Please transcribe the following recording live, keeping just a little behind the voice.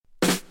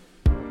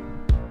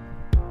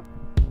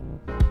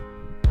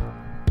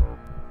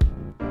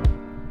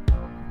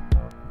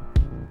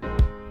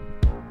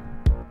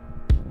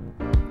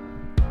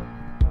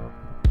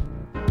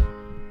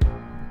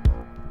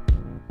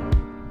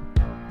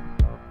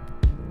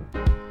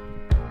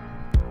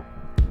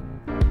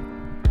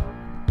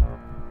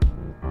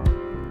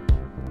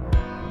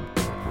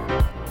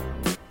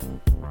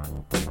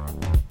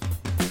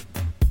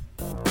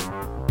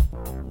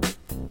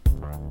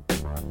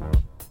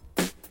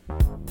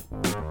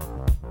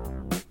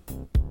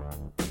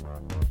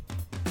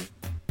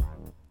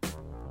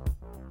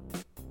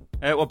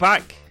We're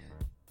back.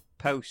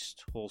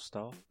 Post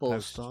All-Star.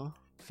 All-Star.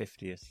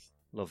 50th.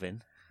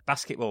 Loving.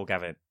 Basketball,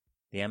 Gavin.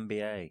 The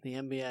NBA. The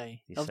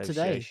NBA. The of today.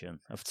 Association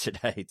of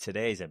today.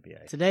 Today's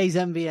NBA. Today's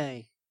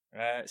NBA.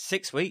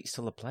 6 weeks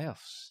till the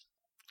playoffs.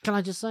 Can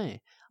I just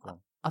say,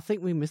 Well, I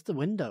think we missed the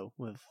window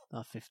with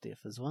our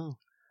 50th as well.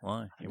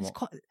 why?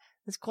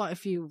 There's quite a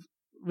few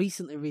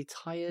recently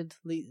retired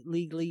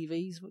league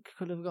leavees which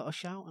could have got a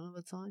shout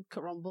another time.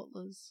 Caron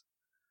Butlers.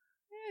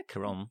 Yeah,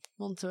 Caron.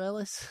 Monte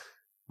Ellis.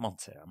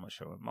 Monte, I'm not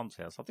sure.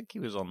 Monte Ellis. I think he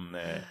was on...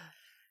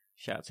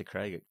 shout out to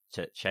Craig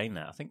at Chain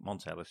there. I think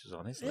Monte Ellis was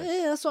on his list.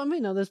 Yeah, that's what I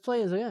mean. Now, there's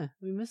players,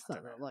 we missed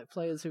that. Like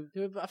players who...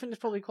 I think there's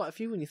probably quite a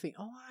few when you think,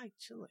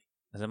 actually...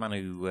 As a man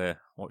who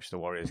watched the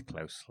Warriors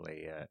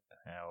closely,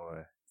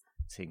 our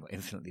team got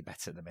infinitely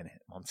better at the minute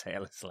Monte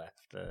Ellis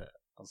left.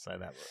 I'll say that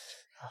much.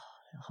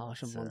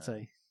 Harsh on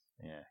Monte.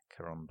 Yeah,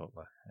 Caron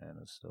Butler.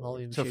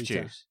 Volume tough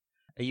shooter. juice.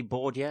 Are you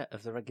bored yet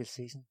of the regular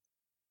season?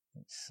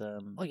 It's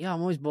Oh yeah,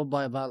 I'm always bored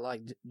by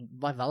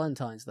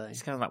Valentine's Day.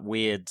 It's kind of that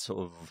weird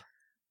sort of.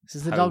 This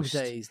is the dog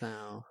days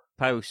now.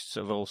 Post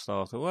of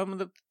All-Star. Well,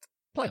 the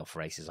playoff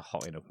races are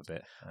hotting up a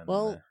bit.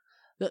 And,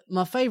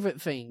 my favourite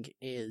thing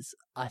is,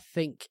 I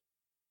think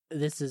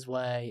this is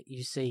where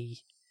you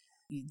see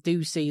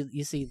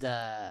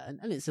the,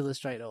 and it's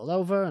illustrated all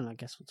over, and I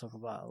guess we'll talk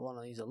about one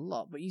of these a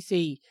lot, but you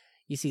see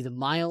the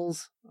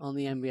miles on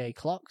the NBA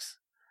clocks,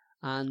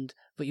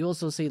 but you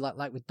also see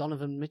like with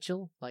Donovan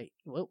Mitchell, a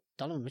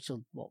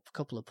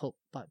couple of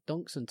put-back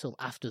dunks until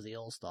after the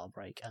All-Star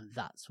break, and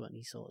that's when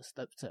he sort of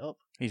stepped it up.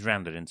 He's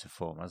rounded into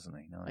form, hasn't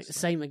he? Nice.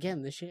 Same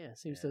again this year.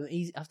 Seems to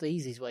have to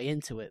ease his way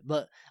into it,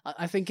 but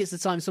I think it's the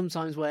time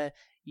sometimes where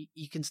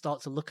you can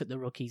start to look at the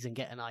rookies and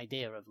get an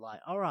idea of like,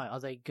 all right, are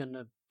they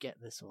gonna get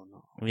this or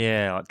not?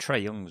 Yeah, like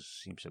Trae Young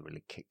seems to have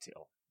really kicked it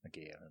off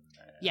again, and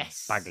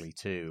yes, Bagley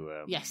too.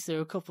 Yes, there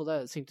are a couple there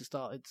that seem to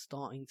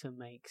starting to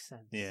make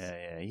sense.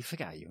 Yeah, you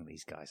forget how young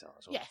these guys are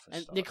as well. Yeah,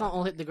 and they can't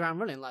all hit the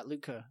ground running like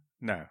Luka.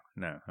 No.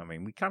 I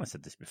mean, we kind of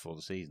said this before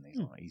the season.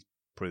 He's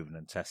proven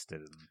and tested,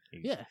 and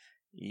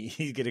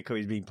he's going to come.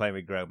 He's been playing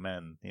with grown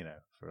men,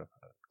 for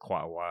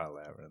quite a while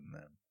there. And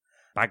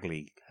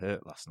Bagley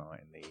hurt last night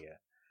in the.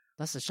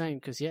 That's a shame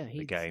because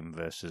the game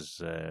versus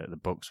the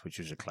Bucks, which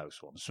was a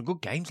close one. Some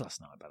good games last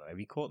night, by the way. Have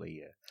you caught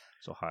the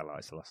sort of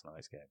highlights of last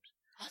night's games?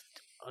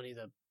 Only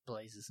the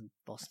Blazers and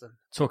Boston.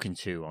 Talking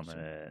to on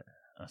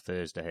a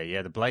Thursday here.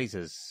 Yeah, the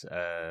Blazers,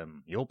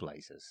 your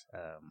Blazers,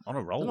 on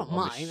a roll. They're not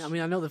mine. I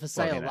mean, I know they're for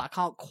sale, but I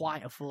can't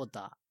quite afford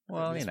that.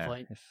 Well, at this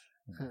point.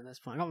 At this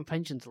point, I got my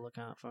pension to look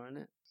out for,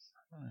 innit?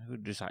 Who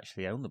does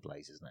actually own the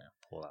Blazers now?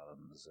 Paul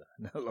Allen's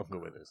no longer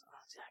with us.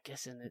 I'm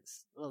guessing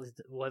it's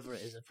whoever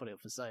it is that put it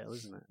up for sale,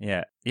 isn't it?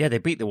 Yeah. They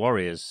beat the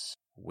Warriors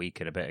a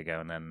week and a bit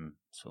ago, and then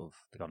sort of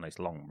they got on this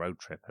long road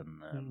trip,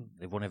 and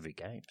they won every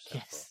game. So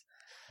yes,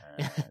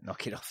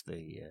 knocking off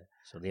the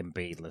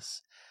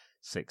Embiidless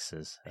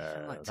Sixers.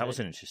 That was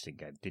an interesting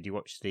game. Did you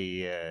watch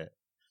the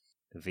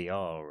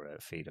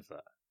VR feed of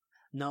that?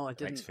 No, I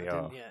didn't.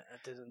 XVR. I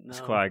didn't know.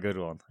 It's quite a good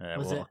one.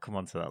 I'll come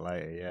on to that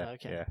later. Yeah.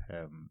 Okay.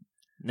 Yeah.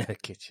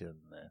 Nurkic and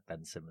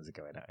Ben Simmons are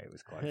going at it. It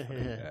was quite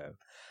funny.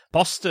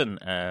 Boston,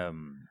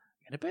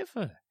 in a bit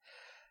of a...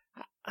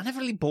 I never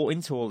really bought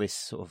into all this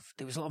sort of...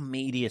 There was a lot of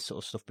media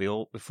sort of stuff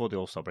before the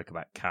All-Star break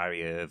about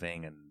Kyrie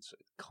Irving and sort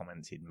of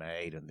comments he'd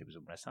made, and there was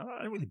unrest. I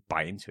didn't really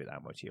buy into it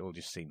that much. It all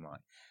just seemed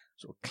like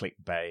sort of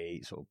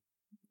clickbait, sort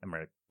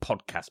of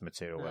podcast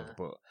material, or whatever.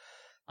 But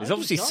there's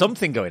obviously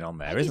something going on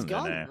there, isn't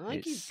there?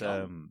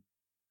 Now?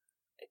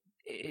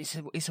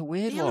 It's a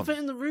weird one. The elephant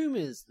in the room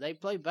is they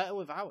play better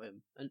without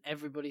him, and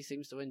everybody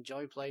seems to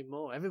enjoy playing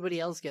more.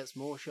 Everybody else gets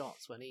more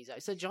shots when he's out.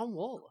 It's a John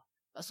Wall.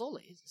 That's all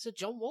it is. It's a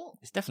John Wall.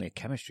 It's definitely a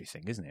chemistry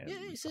thing, isn't it? Yeah,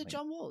 it's a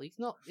John Wall. He's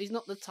not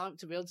the type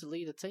to be able to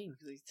lead a team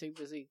because he's too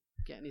busy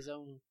getting his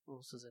own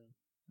horses in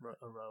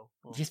a row.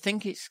 Do you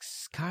think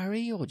it's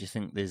Kyrie, or do you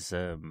think there's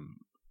a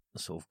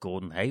sort of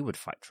Gordon Hayward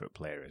factor at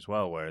player as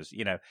well? Whereas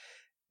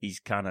he's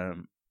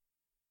getting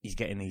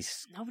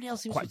these nobody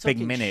else seems quite to be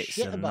big minutes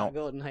shit and about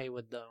Gordon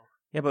Hayward though.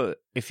 Yeah, but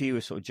if you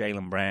were sort of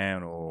Jaylen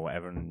Brown or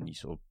whatever, and you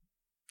sort of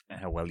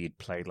how well you'd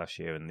played last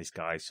year, and this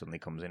guy suddenly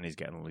comes in, he's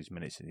getting all these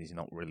minutes, and he's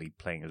not really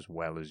playing as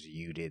well as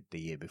you did the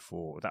year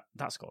before.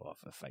 That's got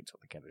an effect on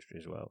the chemistry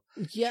as well.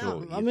 Yeah,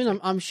 sure,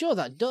 I'm sure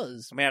that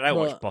does. I mean, I don't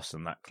watch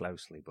Boston that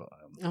closely, but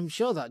I'm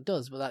sure that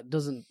does, but that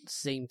doesn't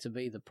seem to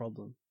be the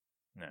problem.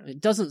 No.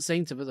 It doesn't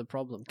seem to be the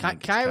problem.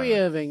 Kyrie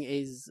Irving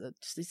is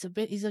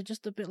he's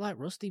just a bit like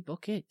Rusty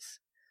Buckets.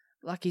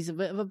 Like he's a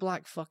bit of a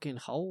black fucking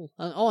hole.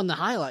 And on the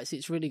highlights,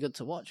 it's really good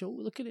to watch. Oh,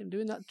 look at him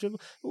doing that dribble.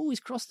 Oh,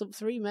 he's crossed up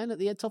 3 men at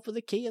the top of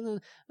the key.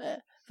 And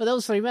then for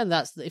those 3 men,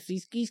 if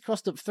he's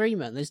crossed up 3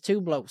 men, there's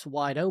 2 blokes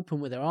wide open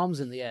with their arms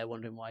in the air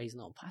wondering why he's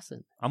not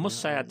passing. I must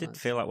say, I did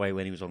feel that way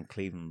when he was on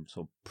Cleveland,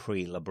 sort of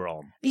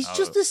pre-LeBron. He's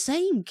just the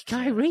same,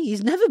 Kyrie.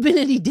 He's never been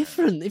any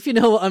different, if you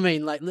know what I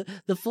mean. Like,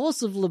 the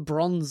force of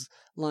LeBron's,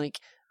 like...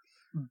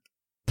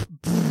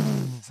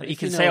 So you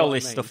can say all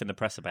this stuff in the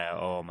press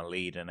about, I'm a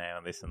leader now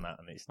and this and that,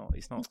 and it's not.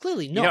 It's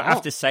clearly not. You don't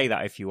have to say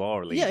that if you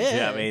are a leader. Yeah. You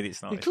know what I mean?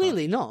 It's not. It's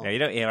clearly not. Yeah, you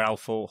don't hear Al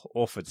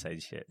Orford saying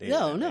shit. Do you?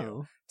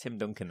 No. Tim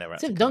Duncan never.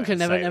 Tim Duncan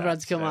never had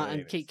to come out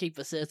and keep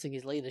asserting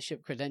his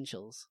leadership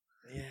credentials.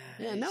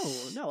 Yeah. No.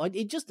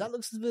 That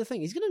looks to be the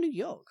thing. He's going to New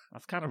York.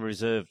 I've kind of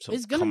reserved.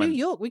 He's going to New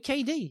York with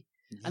KD.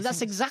 And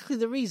that's exactly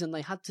the reason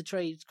they had to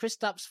trade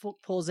Kristaps for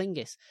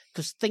Porzingis.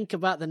 Because think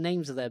about the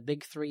names of their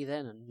big three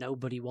then, and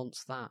nobody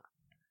wants that.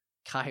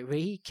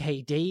 Kyrie,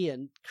 KD,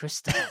 and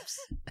Kristaps.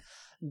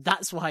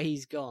 That's why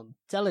he's gone.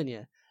 Telling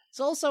you. It's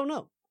also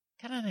no.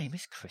 Can I name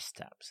is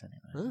Kristaps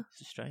anyway? Huh?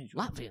 It's a strange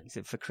one. Latvian. Is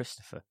it for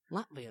Christopher?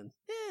 Latvian.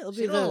 Yeah, it'll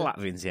be be the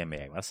Latvians, the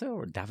NBA. I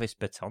saw Davis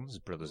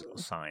Bertans' brothers got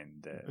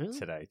signed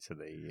today to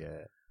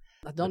the.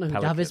 I don't know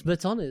who Davis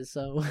Bertans is.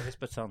 So Davis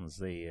Bertans,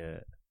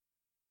 the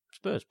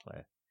Spurs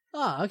player.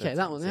 Oh, okay,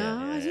 that one.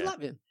 Yeah, is he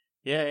Latvian?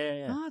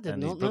 Yeah. Oh, I did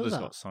and not his brothers know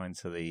that. got signed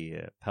to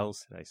the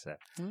Pels today. So,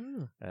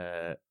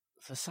 for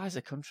the size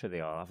of country they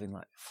are, having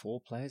like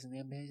 4 players in the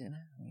NBA, isn't it?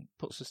 I mean, it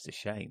puts us to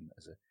shame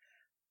as a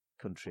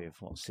country of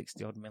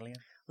 60-odd million.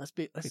 Let's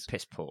be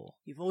piss poor.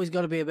 You've always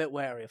got to be a bit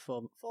wary of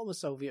former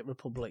Soviet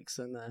republics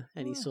and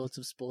any sort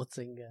of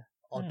sporting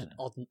odd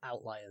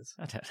outliers.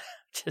 I don't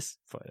just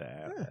put it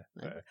out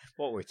there.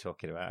 What were we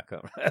talking about?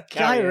 I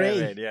can't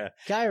remember.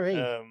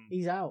 Kyrie.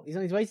 He's out. He's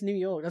on his way to New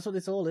York. That's what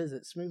this all is.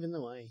 It's smoothing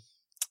the way.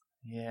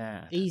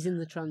 Yeah. Easing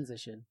the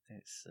transition.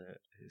 It's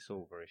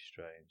all very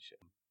strange.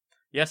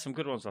 Yeah, some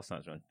good ones last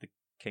night. The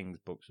Kings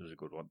Bucks was a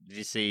good one. Did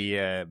you see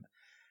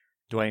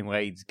Dwayne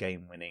Wade's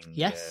game-winning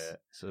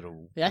sort of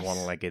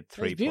one-legged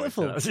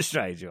three-pointer? That was a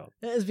strange one.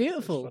 It was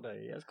beautiful.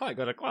 It was quite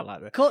good. I quite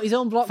like that. Caught his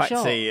own block shot. In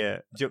fact,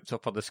 he jumped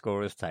up on the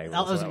scorer's table.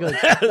 That was good.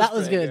 That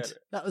was good.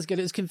 That was good.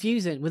 It was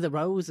confusing with the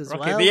rose as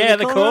well. Yeah,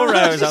 the core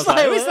rose. I was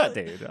like, who is that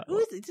dude? Who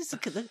is it? Just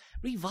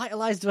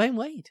revitalised Dwayne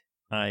Wade.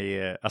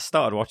 I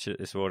started watching it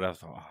this morning. I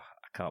thought,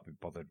 I can't be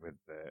bothered with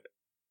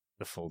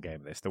the full game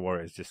of this. The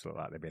Warriors just look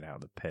like they've been out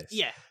of the piss.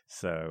 Yeah.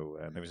 So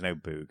there was no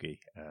boogie.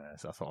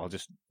 So I thought I'll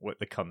just whip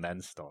the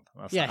condensed on.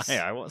 I was like,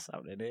 yeah, what's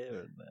happening here?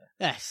 And,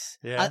 yes.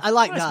 Yeah. I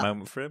like nice that.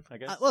 moment for him, I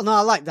guess.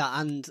 I like that.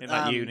 And in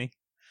that uni.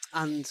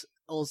 And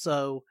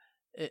also,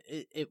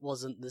 it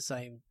wasn't the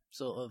same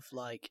sort of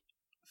like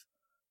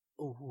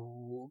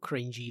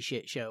cringy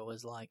shit show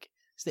as like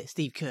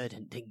Steve Kerr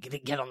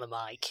didn't get on the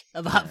mic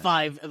about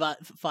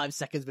 5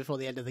 seconds before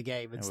the end of the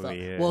game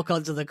and walk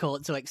onto the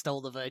court to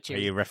extol the virtue. Are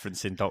you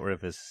referencing Doc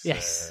Rivers?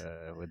 Yes.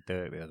 With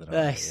Dirk the other night.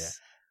 Yes.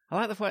 I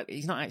like the fact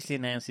he's not actually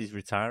announced he's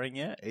retiring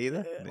yet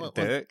either.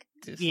 Dirk.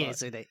 He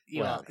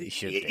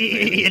should.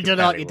 You don't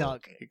know your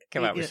dog.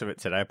 Come out with something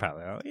today,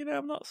 apparently.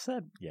 I'm not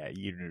said. Yeah,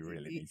 you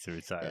really need to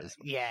retire.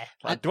 Yeah.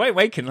 Like, Dwayne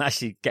Wade can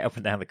actually get up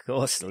and down the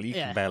court still. You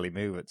can barely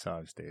move at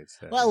times, dude.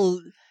 So. Well,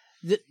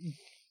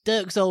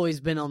 Dirk's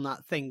always been on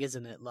that thing,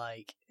 isn't it?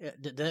 Like,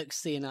 Dirk's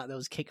seeing out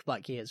those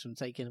kickback years from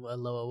taking a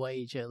lower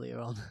wage earlier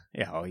on.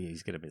 Yeah,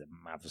 he's going to be the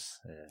Mavs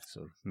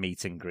sort of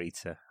meet and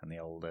greeter and the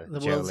older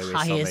the Joe world's Louis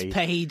highest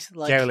paid.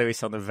 Joe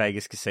Louis on the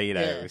Vegas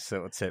casino was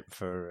sort of tip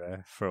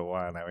for a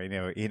while now.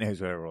 He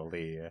knows where all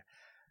the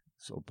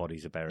sort of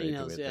bodies are buried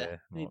with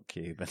Mark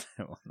Cuban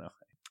and whatnot.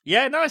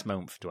 Yeah, nice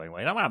moment for Dwayne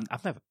Wade.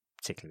 I've never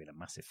particularly been a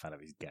massive fan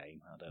of his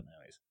game. I don't know.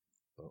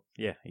 But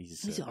yeah,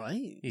 he's all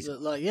right. He's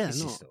just all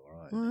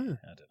right. I don't know.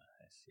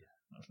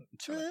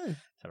 Trying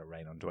to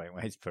rain on Dwayne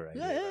Wade's parade.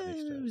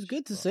 It was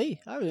good to see.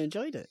 I really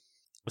enjoyed it.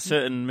 A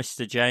certain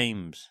Mr.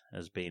 James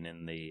has been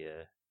in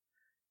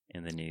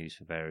the news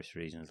for various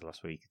reasons the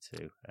last week or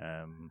two.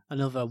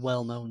 Another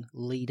well-known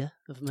leader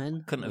of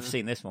men. Couldn't have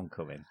seen this one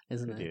coming,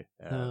 isn't it? You?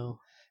 No.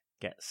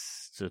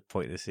 Gets to the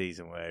point of the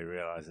season where he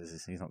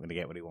realises he's not going to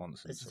get what he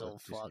wants. This is all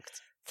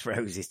fucked.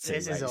 Throws his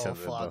teammates under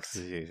the bus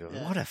as usual.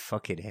 What a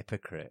fucking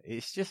hypocrite!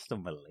 It's just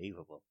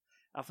unbelievable.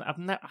 I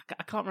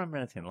can't remember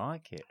anything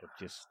like it. Of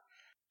just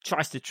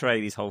tries to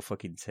trade his whole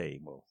fucking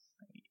team. Well,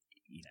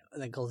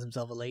 and then calls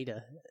himself a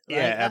leader.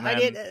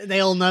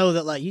 They all know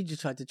that. Like, you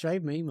just tried to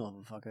trade me,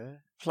 motherfucker.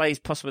 Plays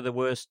possibly the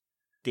worst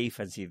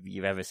defense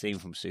you've ever seen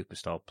from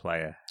superstar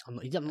player. I'm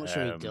not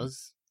sure he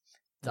does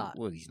that.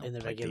 Well, he's not in the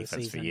played regular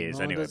defense season for years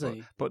anymore,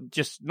 anyway. But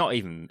just not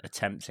even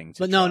attempting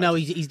to. But no,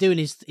 he's doing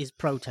his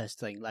protest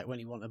thing, like when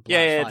he wanted Black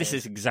fired. This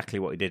is exactly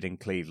what he did in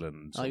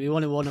Cleveland. Like, he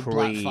wanted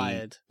Black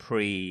fired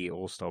pre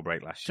All-Star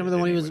break last year.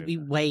 Remember the one he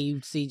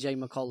waved CJ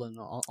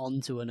McCollum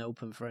onto an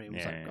open frame.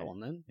 It's like, go on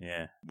then.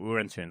 Yeah, we were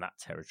entering that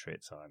territory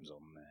at times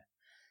on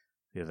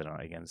the other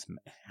night against.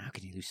 How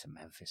can you lose to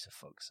Memphis?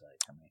 For fuck's sake!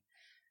 I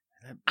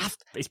mean,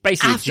 it's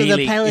basically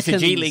it's a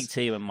G League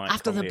team and Mike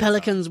after the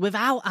Pelicans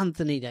without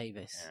Anthony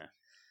Davis. Yeah.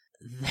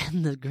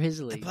 Then the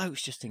Grizzlies. The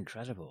bloke's just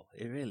incredible.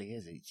 It really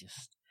is. He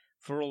just,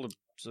 for all the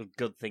sort of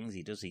good things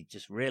he does, he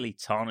just really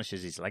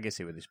tarnishes his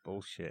legacy with this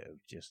bullshit of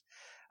just,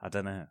 I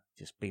don't know,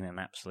 just being an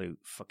absolute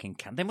fucking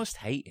can. They must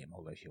hate him,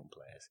 all those young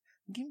players.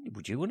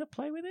 Would you want to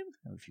play with him?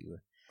 If you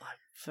were? I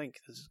think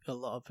there's a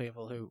lot of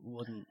people who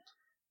wouldn't.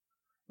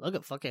 Look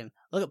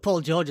at Paul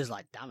George is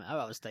like, damn it, I'd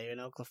rather stay in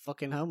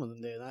Oklahoma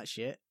than doing that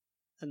shit.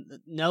 And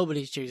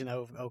nobody's choosing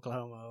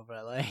Oklahoma over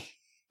LA,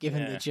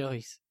 given the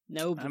choice.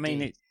 Nobody. I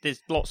mean,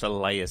 there's lots of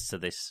layers to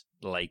this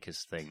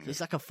Lakers thing.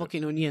 It's like a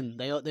fucking onion.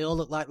 They all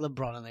look like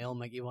LeBron, and they all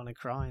make you want to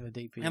cry in the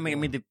DP. I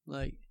mean,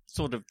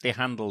 they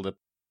handled the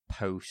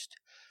post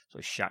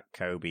sort of Shaq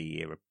Kobe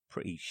era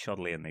pretty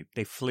shoddily, and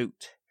they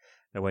fluked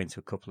their way into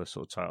a couple of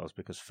sort of titles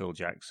because Phil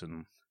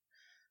Jackson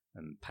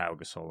and Pau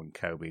Gasol and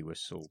Kobe were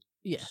sort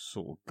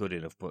of good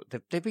enough, but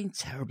they've been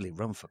terribly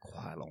run for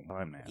quite a long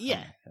time now.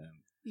 Yeah,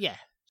 yeah.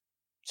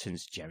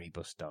 Since Jerry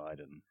Buss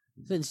died,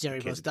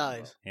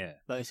 yeah,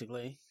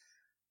 basically,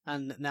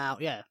 and now,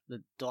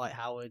 the Dwight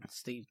Howard,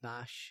 Steve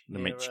Nash, the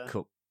Mitch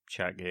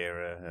Kupchak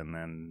era, and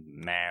then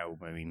now,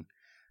 I mean,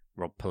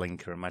 Rob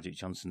Pelinka and Magic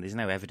Johnson. There's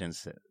no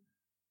evidence that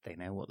they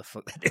know what the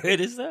fuck they're doing,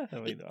 is there? I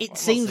mean, it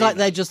seems like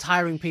they're just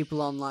hiring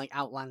people on like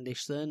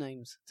outlandish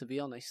surnames, to be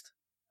honest.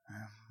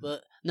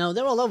 But no,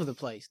 they're all over the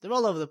place.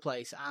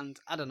 And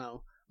I don't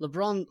know.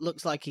 LeBron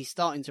looks like he's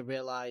starting to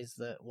realize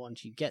that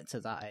once you get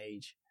to that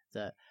age,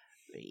 that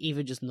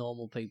even just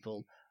normal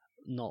people,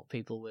 not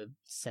people with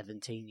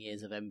 17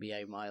 years of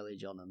NBA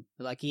mileage on them,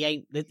 like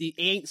he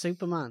ain't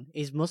Superman.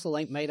 His muscle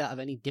ain't made out of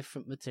any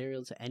different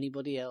material to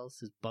anybody else.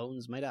 His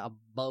bone's made out of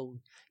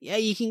bone. Yeah,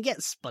 you can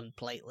get spun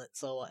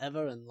platelets or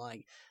whatever, and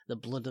like the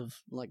blood of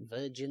like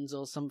virgins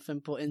or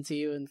something put into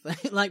you, and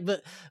like,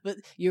 but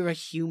you're a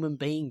human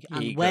being,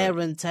 and wear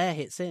and tear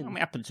hits in. I mean, it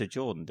happened to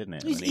Jordan, didn't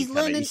it? He's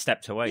learning. He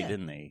stepped away,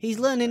 didn't he? He's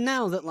learning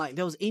now that like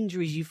those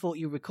injuries you thought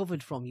you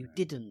recovered from, you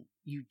didn't.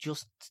 You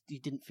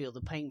didn't feel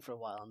the pain for a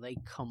while, and they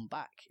come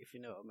back. If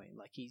you know what I mean,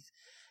 like he's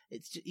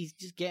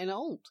just getting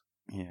old.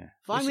 Yeah.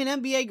 Find me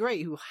an NBA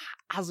great who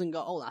hasn't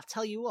got old. I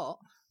tell you what,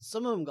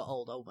 some of them got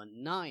old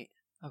overnight.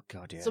 Oh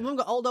God, yeah. Some of them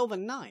got old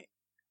overnight.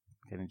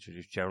 Can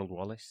introduce Gerald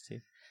Wallace to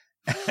you.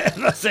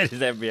 I'm not saying he's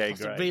NBA great.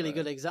 That's a really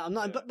good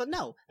example. But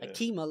no,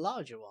 Akeem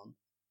Olajuwon.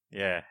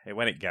 Yeah,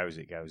 when it goes.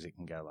 It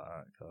can go like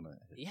that, can't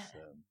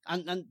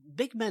it? And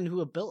big men who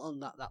are built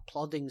on that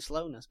plodding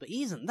slowness. But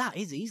he isn't that,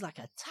 is he? He's like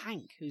a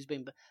tank who's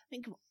been...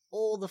 Think of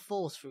all the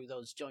force through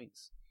those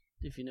joints,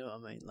 if you know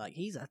what I mean. Like,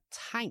 he's a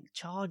tank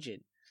charging.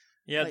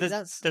 Yeah, like,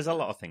 there's a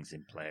lot of things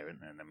in play,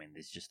 isn't there? I mean,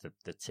 there's just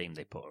the team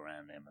they put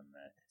around him,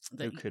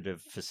 and who could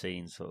have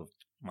foreseen sort of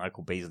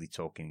Michael Beasley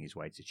talking his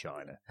way to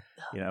China?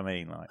 You know what I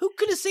mean? Like, who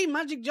could have seen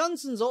Magic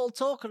Johnson's all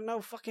talk and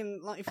no fucking,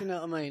 like, if you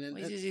know what I mean? And,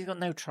 he's got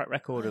no track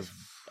record of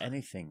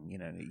anything. You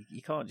know,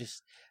 you can't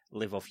just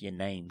live off your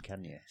name,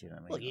 can you? Do you know what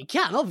I mean? Well, you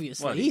can,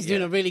 obviously. Well, he's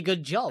doing a really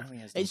good job.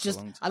 It's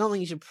just, I don't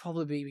think you should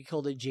probably be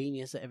called a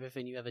genius at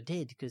everything you ever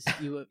did, because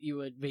you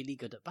were really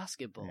good at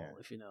basketball,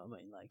 if you know what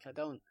I mean. Like, I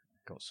don't...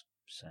 Got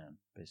sound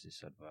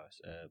business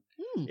advice.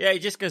 Yeah, it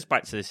just goes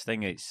back to this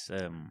thing. It's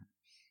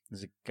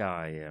there's a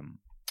guy,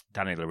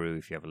 Danny LaRue,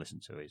 if you ever listen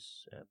to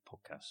his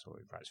podcast or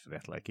he writes for The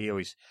Athletic, he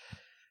always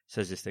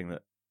says this thing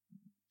that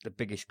the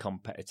biggest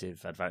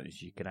competitive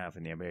advantage you can have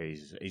in the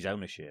NBA is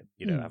ownership,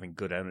 having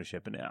good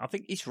ownership. And I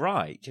think he's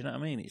right. Do you know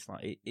what I mean? It's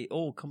like, it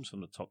all comes from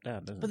the top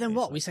down, doesn't it? But then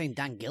what? We're saying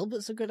Dan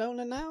Gilbert's a good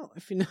owner now,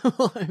 if you know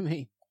what I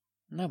mean?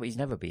 No, but he's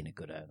never been a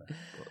good owner.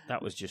 But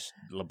that was just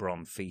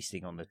LeBron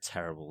feasting on the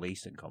terrible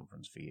Eastern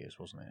Conference for years,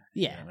 wasn't it?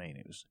 Yeah. You know what I mean?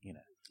 It was,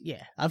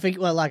 Yeah, I think,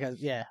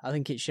 I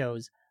think it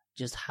shows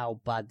just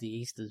how bad the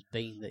East has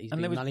been, that he's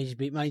managed to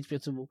be able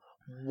to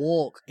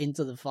walk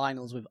into the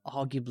finals with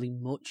arguably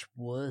much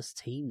worse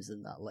teams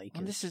than that Lakers.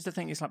 And this is the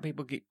thing, it's like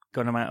people get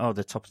going about,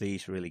 the top of the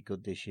East are really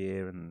good this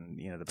year, and,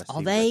 the best Are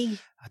teams. they?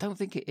 I don't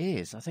think it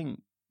is. I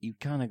think you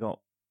kind of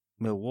got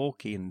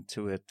Milwaukee and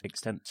to an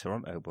extent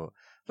Toronto, but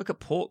look at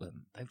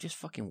Portland. They've just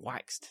fucking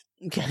waxed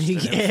Boston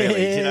and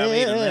Philly, do you know what I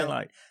mean? And they're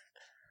like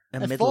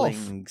a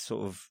middling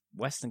sort of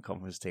Western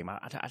Conference team.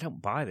 I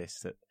don't buy this,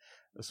 that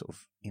sort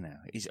of,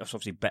 it's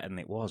obviously better than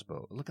it was,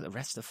 but look at the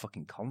rest of the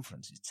fucking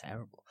conference. It's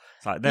terrible.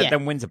 It's like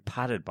them wins are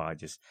padded by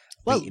just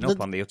beating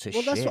up on the utter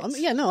shit. That's what I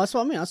mean. That's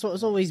what I mean. That's what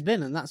it's always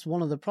been, and that's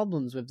one of the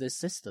problems with this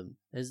system,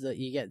 is that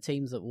you get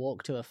teams that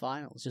walk to a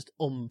finals just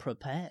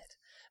unprepared,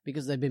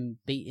 because they've been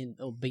beaten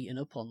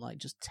up on like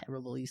just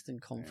terrible Eastern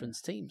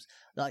Conference teams.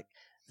 Like,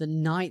 the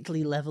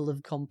nightly level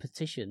of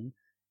competition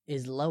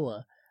is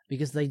lower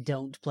because they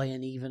don't play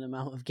an even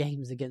amount of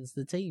games against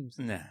the teams.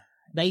 No.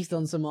 Based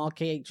on some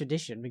archaic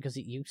tradition, because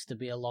it used to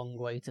be a long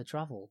way to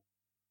travel.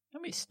 I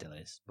mean, it still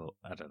is, but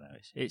I don't know.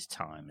 It's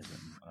time, isn't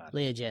it?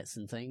 Learjets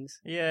and things.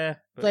 Yeah.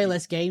 Play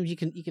less games, you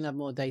can have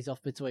more days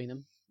off between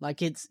them.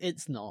 Like, it's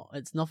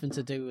nothing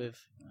to do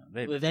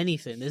with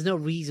anything. There's no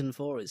reason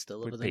for it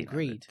still, other than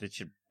greed.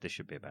 There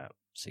should be about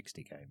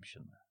 60 games,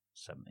 shouldn't there?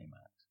 70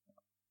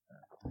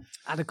 max.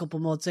 Add a couple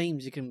more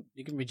teams, you can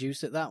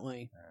reduce it that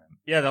way.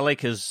 The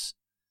Lakers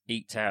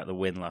eked out the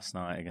win last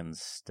night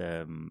against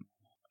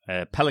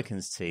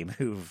Pelicans team,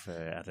 who've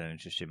had an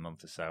interesting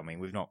month or so. I mean,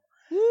 we've not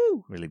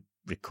really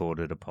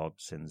recorded a pod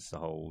since the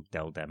whole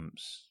Dell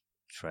Demps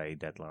trade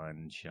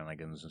deadline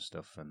shenanigans and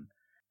stuff, and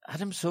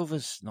Adam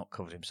Silver's not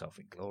covered himself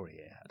in glory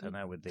here. I don't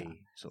know, with the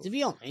sort of... To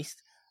be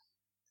honest,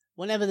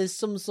 whenever there's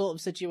some sort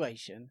of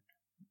situation,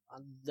 I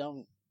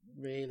don't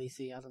really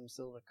see Adam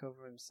Silver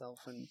cover himself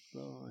in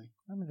glory.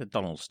 I mean, the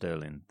Donald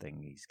Sterling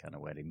thing, he's kind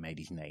of where he made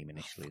his name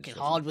initially. Fucking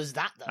hard was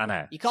that, though? I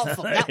know. You can't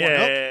fuck that one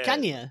up,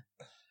 can you?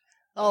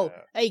 Oh,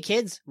 hey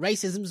kids,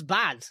 racism's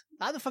bad.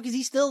 How the fuck is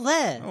he still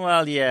there?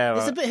 Well, yeah.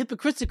 It's a bit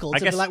hypocritical to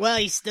be like, well,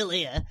 he's still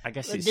here. I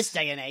guess in this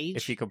day and age.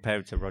 If you compare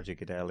it to Roger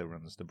Goodell, who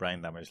runs the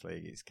Brain Damage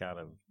League, it's kind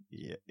of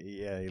he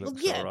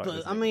looks all right.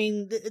 But I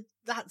mean,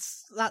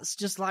 that's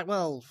just like,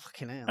 well,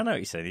 fucking hell. I know what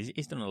you're saying.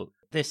 He's done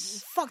this.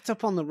 He's fucked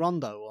up on the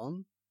Rondo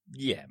one.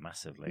 Yeah,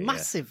 massively.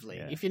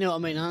 Yeah. If you know what I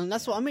mean. And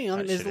that's what I mean. I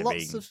mean, there's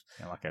lots of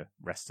like a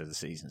rest of the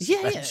season.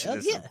 Yeah.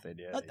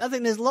 Yeah. I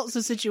think there's lots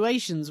of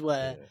situations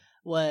where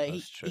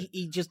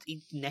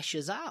he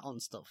neshes out on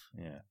stuff.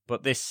 Yeah,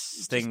 but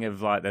this thing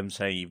of like them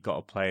saying you've got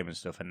to play him and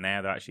stuff, and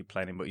now they're actually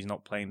playing him, but he's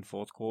not playing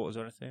fourth quarters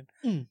or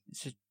anything.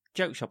 It's a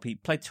joke shop. He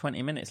played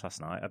 20 minutes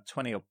last night, had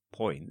 20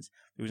 points.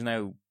 There was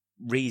no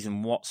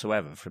reason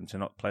whatsoever for him to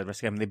not play the rest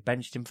of the game. They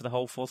benched him for the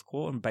whole fourth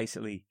quarter, and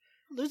basically.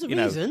 There's a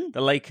reason. The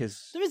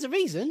Lakers. There is a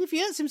reason. If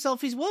he hurts himself,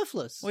 he's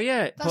worthless. Well,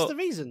 yeah. That's the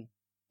reason.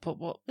 But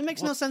what? It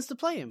makes no sense to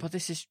play him. But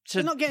this is.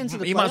 You're not getting to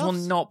the playoffs. You might as well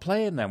not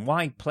play him then.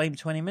 Why play him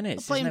 20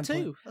 minutes? Play him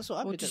too. That's what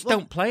I would do. Just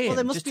don't play him. Well,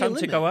 there must just be tell a him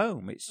limit. to go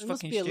home. It's there fucking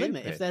must be a stupid.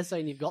 limit. If they're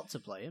saying you've got to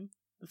play him,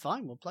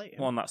 fine, we'll play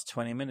him. Well, that's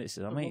 20 minutes.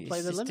 I mean, we'll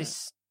play the limit.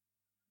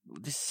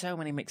 There's so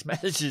many mixed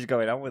messages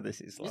going on with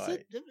this. It's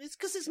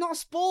because it's not a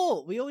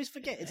sport. We always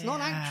forget it's not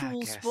an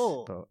actual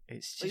sport. But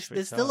it's just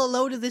there's still a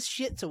load of this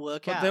shit to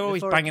work out. They're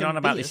always banging on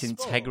about this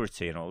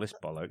integrity and all this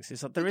bollocks.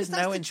 It's like there is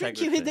no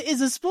integrity. That's the trick. It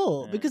is a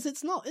sport because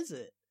it's not, is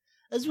it?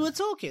 As we were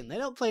talking, they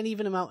don't play an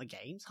even amount of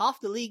games.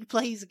 Half the league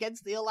plays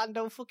against the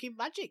Orlando fucking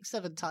Magic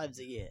 7 times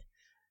a year.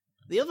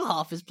 The other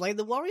half is playing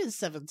the Warriors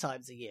 7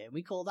 times a year.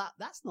 We call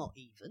that's not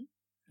even.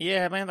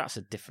 Yeah, man, that's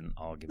a different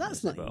argument.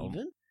 That's not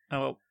even. Oh,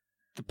 well,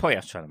 the point I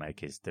was trying to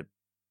make is that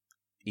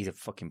either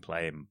fucking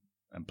play him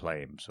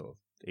sort of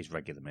his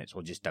regular minutes,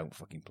 or just don't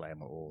fucking play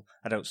him at all.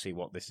 I don't see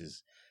what this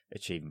is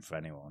achieving for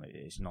anyone.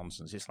 It's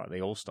nonsense. It's like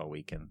the All-Star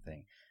Weekend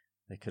thing.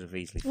 They could have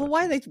easily. Well,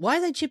 why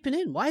are they chipping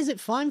in? Why is it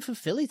fine for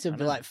Philly to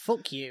be like,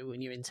 "Fuck you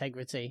and your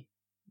integrity"?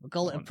 We'll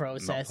call it a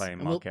process. Not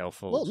playing Markelle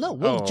Fultz. Well, no,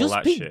 we'll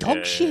just be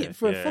dog shit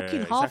for a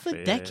fucking half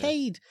a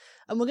decade,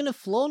 and we're gonna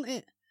flaunt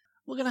it.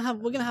 We're gonna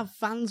have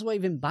fans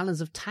waving banners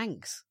of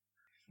tanks.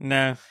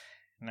 No,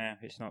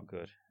 it's not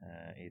good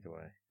either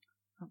way.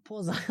 That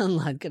poor Zion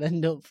lad could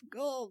end up.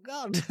 Oh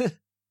God.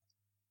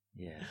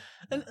 Yeah.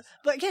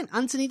 But again,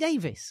 Anthony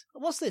Davis.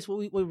 What's this?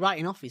 We're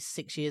writing off his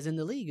 6 years in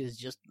the league as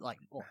just like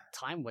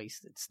time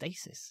wasted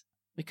stasis.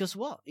 Because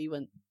what? He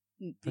went.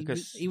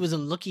 He was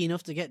unlucky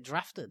enough to get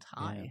drafted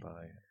high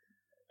by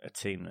a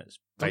team that's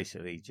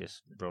basically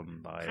just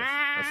run by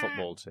a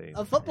football team.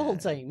 A football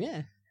team,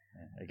 yeah.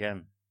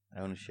 Again,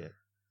 ownership,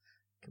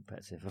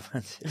 competitive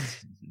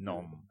offensive,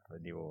 none for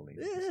New Orleans.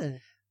 Yeah.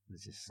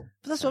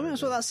 But that's what I mean.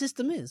 That's what that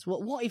system is.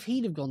 What if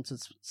he'd have gone to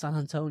San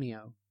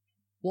Antonio?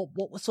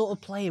 What sort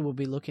of player would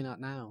we be looking at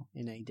now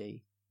in AD?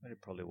 Well, he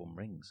probably won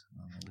rings.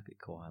 Look at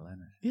Kawhi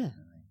Leonard. Yeah.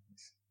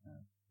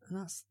 And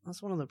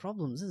that's one of the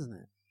problems, isn't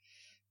it?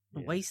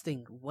 Yeah.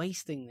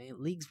 Wasting the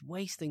league's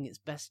wasting its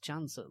best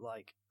chance at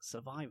like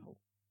survival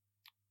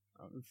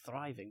and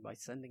thriving by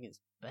sending its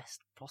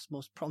best,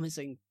 most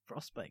promising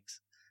prospects.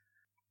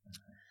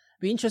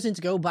 Be interesting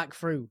to go back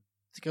through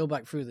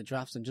the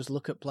drafts and just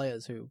look at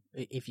players who,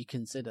 if you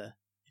consider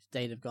if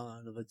they'd have gone on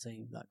another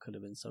team, that could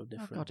have been so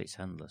different. Oh God, it's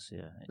endless.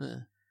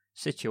 Yeah,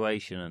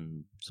 situation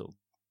and sort of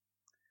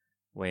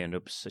weighing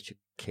up such a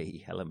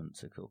key element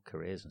to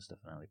careers and stuff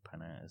and how they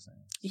pan out, isn't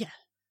it?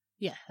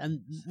 Yeah,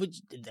 and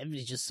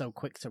everybody's just so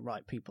quick to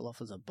write people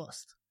off as a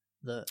bust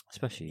that,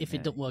 especially if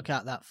it doesn't work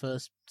out that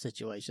first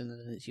situation,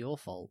 then it's your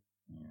fault.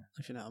 Yeah.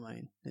 If you know what I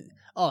mean.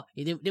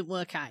 It didn't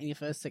work out in your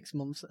first 6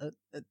 months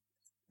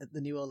at the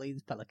New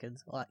Orleans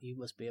Pelicans. Well, you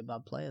must be a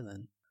bad player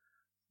then.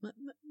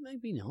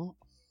 Maybe not.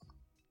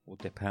 We'll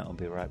dip out and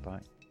be right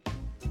back.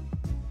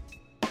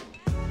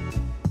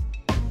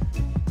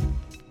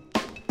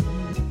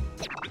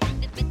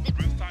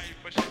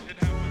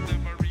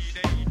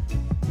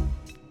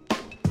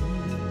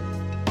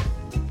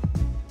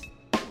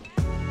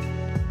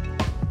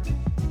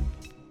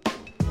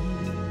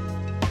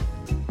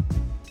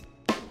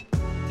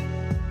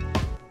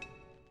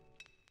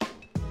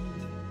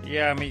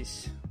 Yeah, I mean,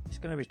 it's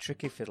going to be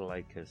tricky for the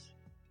Lakers.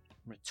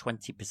 A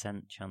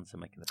 20% chance of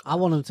making the playoffs. I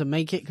want them to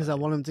make it because I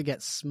want them to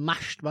get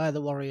smashed by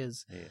the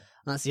Warriors. Yeah.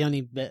 That's the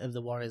only bit of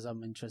the Warriors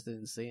I'm interested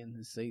in seeing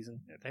this season.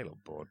 Yeah, they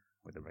look bored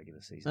with the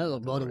regular season. They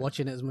look bored of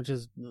watching it as much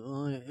as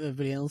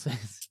everybody else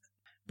is.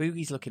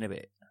 Boogie's looking a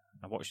bit...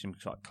 I watched him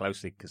quite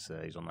closely because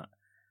he's on that...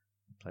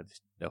 Played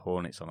the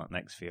Hornets on that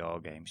next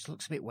VR game. Just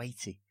looks a bit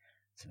weighty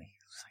to me.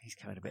 He's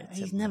carried a bit.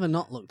 He's never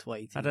not looked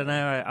weighty. I don't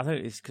know. I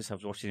think it's because I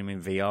was watching him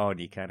in VR and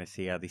you kind of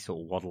see how he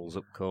sort of waddles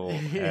up court.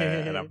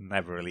 And I've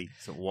never really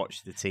sort of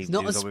watched the team. He's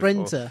not a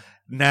sprinter. Before.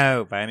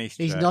 No, by any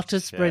stretch. He's not a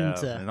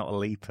sprinter. Not a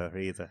leaper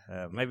either.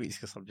 Maybe it's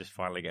because I'm just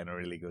finally getting a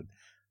really good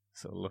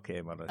sort of look at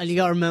him on a and you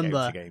got to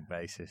remember game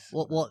basis.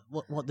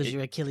 What does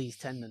your Achilles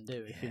tendon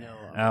do? If you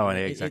know.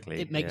 Exactly.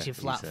 It makes you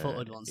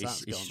flat-footed once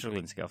that's gone. He's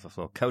struggling to get off the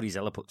floor. Cody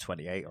Zeller put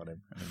 28 on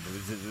him. And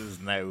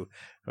there's no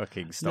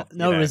fucking stop.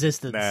 No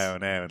resistance. No,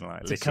 and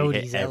like literally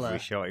Cody hit Zeller. every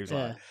shot. He was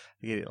like,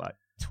 he hit it like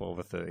 12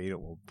 or 13 at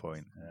one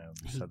point.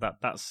 So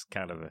that's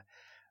kind of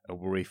a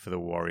worry for the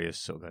Warriors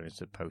sort of going into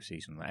the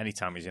postseason.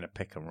 Anytime he's in a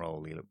pick and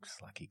roll, he looks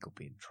like he could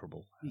be in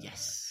trouble.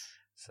 Yes.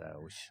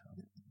 So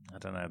I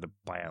don't know. The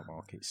buyout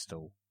market's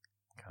still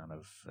kind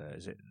of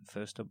is it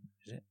first up?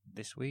 Is it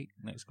this week?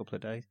 Next couple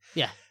of days?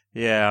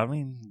 Yeah. I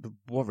mean, the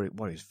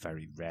Warriors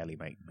very rarely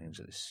make moves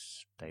at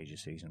this stage of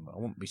season, but I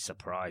wouldn't be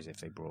surprised if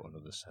they brought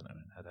another centre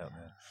in. I don't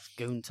know.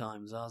 Goon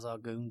time, Zaza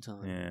Goon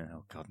time. Yeah.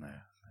 Oh God, no.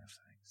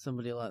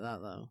 Somebody like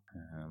that though.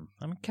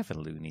 I mean, Kevin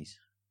Looney's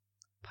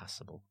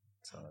passable.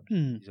 So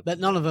but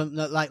none of them,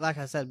 like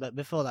I said, but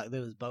before that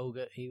there was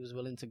Bogut. He was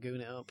willing to goon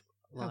it up.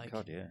 Oh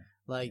God, yeah.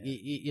 Like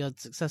your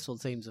successful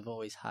teams have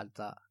always had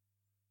that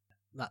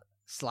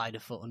slider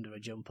foot under a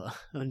jumper,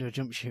 under a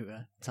jump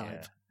shooter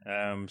type.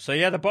 Yeah. So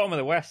yeah, the bottom of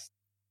the West.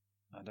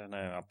 I don't know.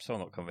 I'm still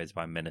not convinced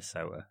by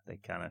Minnesota.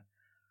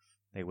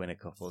 They win a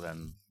couple,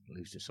 then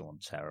lose to someone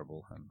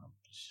terrible, and I'm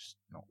just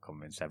not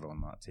convinced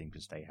everyone on that team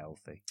can stay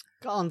healthy.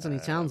 Got Anthony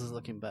Towns is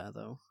looking better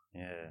though.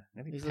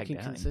 Yeah, he's looking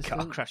consistent.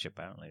 Car crash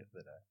apparently the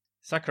other day.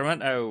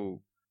 Sacramento,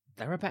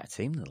 they're a better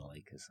team than the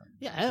Lakers.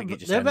 Yeah,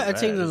 they're a better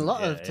team than a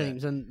lot of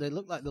teams, and they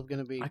look like they're going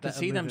to be. I can better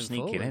see them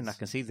sneaking forwards. in. I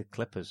can see the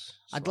Clippers.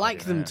 I'd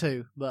like them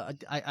to,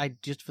 but I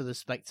just for the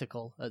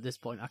spectacle at this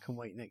point, I can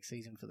wait next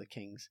season for the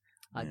Kings.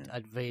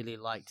 I'd really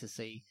like to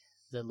see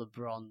the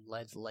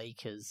LeBron-led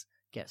Lakers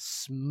get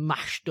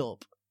smashed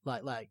up,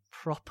 like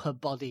proper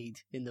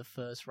bodied in the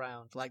first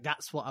round. Like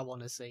that's what I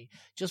want to see,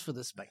 just for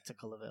the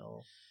spectacle of it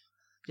all,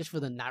 just for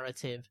the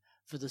narrative,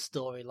 for the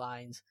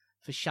storylines,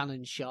 for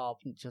Shannon Sharp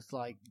just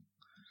like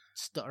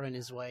stuttering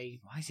his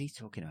way. Why is he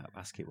talking about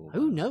basketball?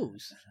 Who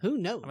knows? Who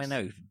knows? I mean,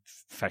 no,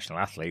 professional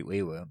athlete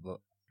we were, but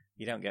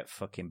you don't get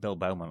fucking Bill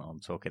Bowman on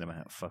talking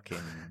about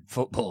fucking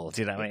football.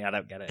 Do you know what I mean? I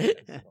don't get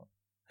it.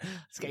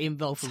 Let's get him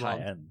both from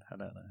on. End. I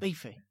don't know.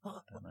 Beefy.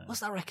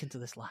 What's that reckon to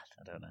this lad?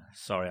 I don't know.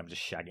 Sorry, I'm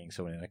just shagging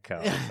someone in a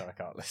car, so I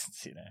can't listen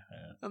to you now.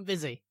 I'm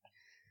busy.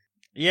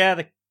 Yeah,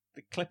 the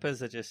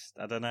Clippers are just,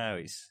 I don't know.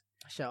 It's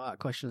shout out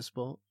Question of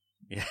Sport.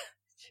 Yeah.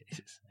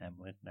 Jesus,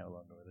 Emily no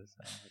longer with us.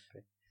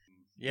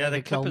 Yeah,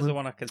 the Clippers are the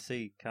one I can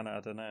see. Kind of,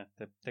 I don't know.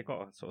 They've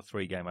got a sort of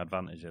 3-game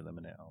advantage at the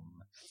minute on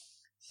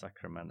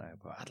Sacramento,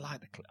 but I'd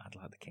like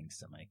the Kings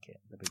to make it.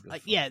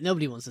 Yeah,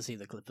 nobody wants to see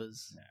the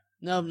Clippers.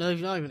 No, not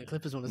even the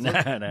Clippers want to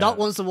see. No. Doc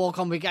wants to walk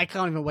on. I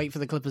can't even wait for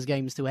the Clippers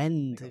games to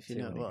end. If you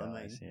know what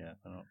I mean.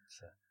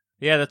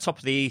 Yeah, the top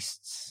of the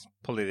East,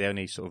 probably the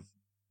only sort of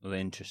the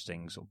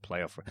interesting sort of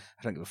playoff.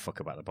 I don't give a fuck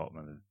about the bottom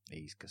of the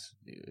East because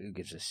who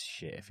gives a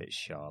shit if it's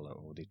Charlotte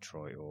or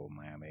Detroit or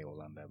Miami or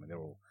Orlando? I mean, they're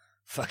all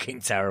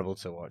fucking terrible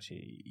to watch.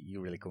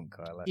 You really couldn't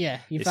care less. Yeah,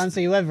 you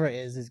fancy whoever it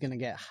is going to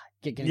get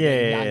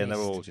yeah, and they're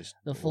all just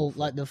the full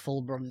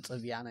brunt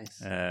of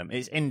Giannis.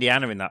 It's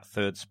Indiana in that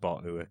third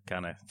spot who are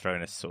kind of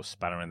throwing a sort of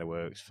spanner in the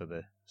works for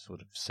the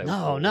sort of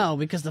No,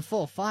 because the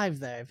 4-5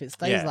 there, if it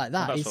stays like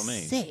that,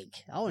 is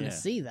sick. I want to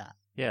see that.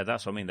 Yeah,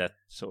 that's what I mean. They're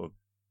sort of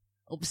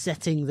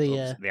upsetting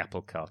the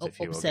apple cart, if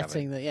you will.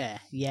 Upsetting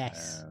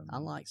yes, I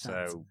like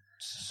that. So,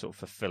 sort of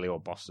for Philly or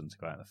Boston to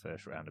go out in the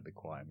first round would be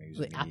quite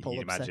amusing. The apple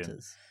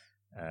upsetters.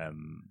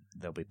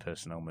 There'll be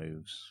personnel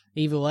moves.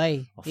 Either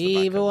way,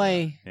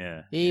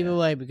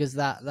 because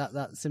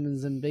that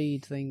Simmons and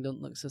Embiid thing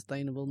doesn't look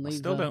sustainable. Neither. I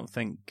still don't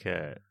think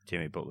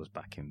Jimmy Butler's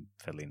back in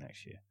Philly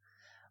next year.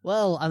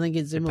 Well, I think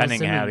it's him or Simmons.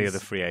 Depending on how the other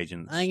free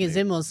agents. I think it's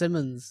him or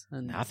Simmons.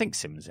 And I think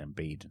Simmons and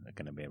Embiid are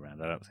going to be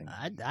around. I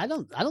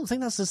don't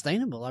think that's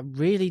sustainable. I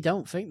really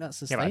don't think that's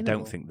sustainable. Yeah, I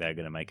don't think they're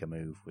going to make a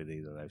move with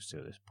either of those two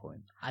at this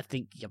point. I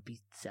think you'll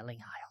be selling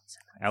high on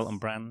Simmons. Elton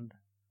Brand,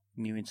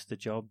 new into the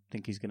job,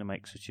 think he's going to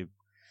make such a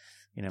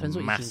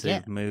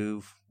massive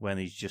move when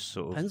he's just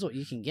sort of depends what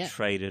you can get.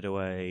 Traded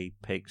away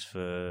picks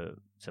for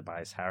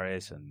Tobias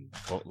Harris and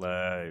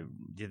Butler.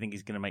 Do you think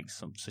he's going to make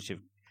such a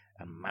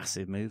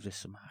massive move this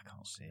summer? I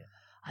can't see it.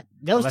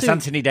 Unless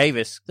Anthony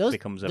Davis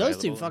becomes available.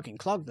 Those two fucking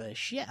clog the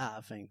shit out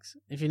of things,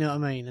 if you know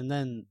what I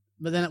mean.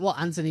 But then what?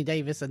 Anthony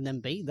Davis and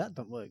then Embiid, that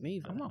don't work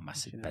neither. I'm not a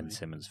massive Ben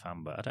Simmons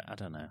fan, but I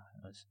don't know.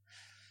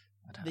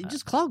 It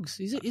just clogs.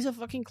 He's a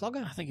fucking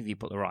clogger. I think if you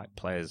put the right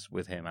players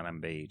with him and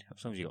Embiid,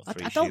 as long as you've got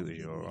 3 shooters,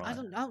 you're all right.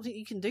 I don't think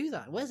you can do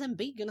that. Where's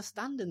Embiid going to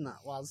stand in that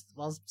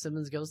whilst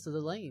Simmons goes to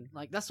the lane?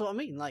 Like, that's what I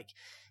mean. Like,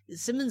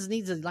 Simmons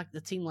needs a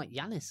team like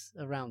Giannis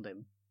around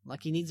him.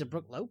 Like, he needs a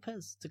Brook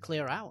Lopez to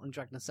clear out and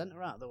drag the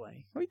center out of the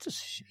way. Well,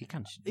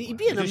 he'd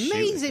be an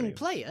amazing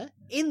player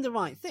in the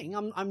right thing.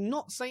 I'm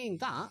not saying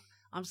that.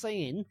 I'm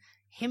saying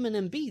him and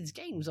Embiid's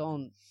games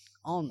aren't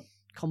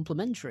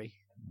complementary.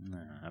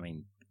 No, I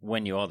mean,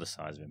 when you are the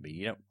size of Embiid,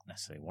 you don't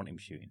necessarily want him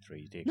shooting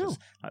threes, do you? No.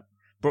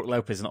 Brook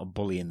Lopez is not a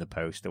bully in the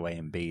post the way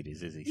Embiid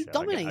is he? He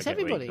dominates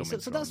everybody.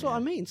 So that's what I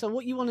mean. So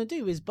what you want to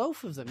do is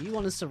both of them. You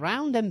want to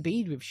surround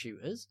Embiid with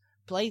shooters,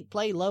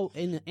 play low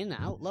in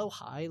out, low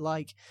high,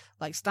 like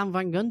Stan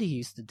Van Gundy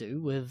used to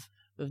do with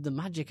the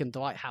Magic and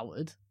Dwight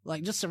Howard.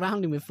 Like, just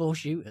surround him with 4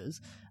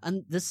 shooters.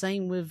 And the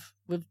same with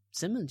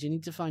Simmons. You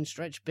need to find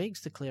stretch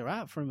bigs to clear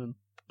out from him.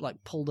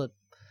 Like, pull the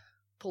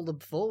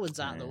forwards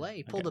out of the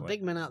way, pull the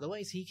big men out of the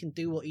way so he can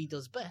do what he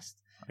does best.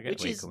 I get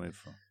where you're coming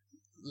from.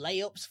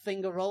 layups,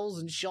 finger rolls,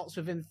 and shots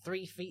within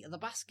 3 feet of the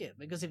basket.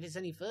 Because if it's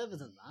any further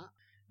than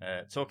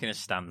that, talking to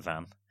Stan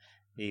Van,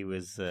 he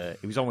was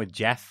on with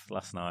Jeff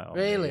last night.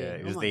 Really?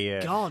 It was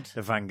God.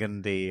 the Van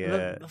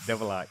Gundy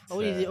double act. Oh,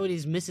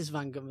 he's Mrs.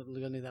 Van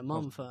Gundy, their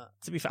mum.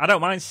 To be fair, I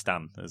don't mind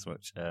Stan as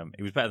much.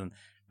 He was better than.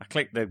 I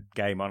clicked the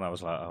game on. I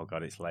was like, oh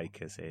god, it's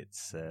Lakers.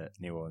 It's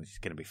New Orleans. It's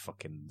going to be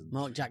fucking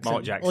Mark Jackson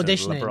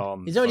auditioning.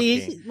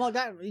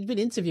 LeBron. He's been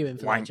interviewing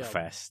for Wank that job.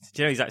 Fest.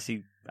 Do you know he's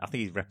actually? I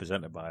think he's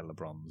represented by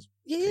LeBron's.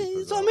 Yeah,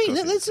 that's what I mean.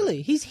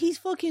 Literally, he's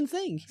fucking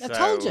thing. I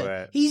told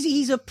you,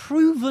 he's a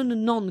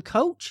proven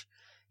non-coach.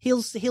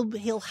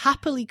 He'll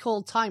happily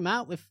call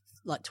timeout with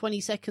like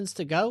 20 seconds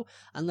to go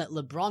and let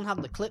LeBron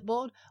have the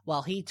clipboard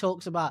while he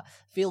talks about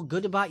feel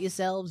good about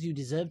yourselves. You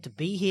deserve to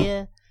be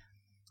here.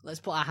 Let's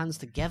put our hands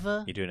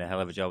together. You're doing a hell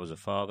of a job as a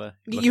father,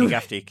 looking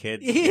after your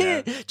kids.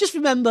 Yeah, just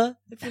remember,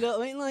 if you know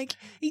what I mean. Like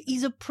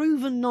he's a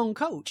proven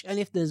non-coach, and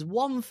if there's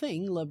one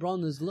thing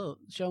LeBron has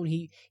shown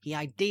he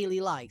ideally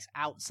likes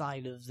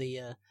outside of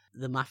the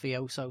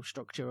mafioso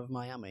structure of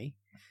Miami,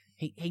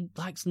 he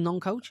likes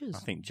non-coaches. I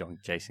think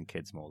Jason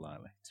Kidd's more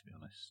likely, to be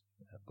honest.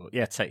 But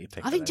yeah, take your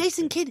pick. I think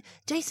Jason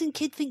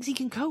Kidd thinks he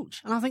can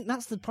coach, and I think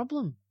that's the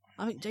problem.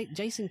 I think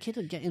Jason Kidd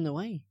would get in the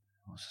way.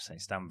 I was saying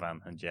Stan Van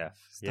and Jeff.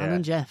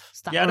 And Jeff.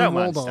 I don't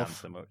mind Stan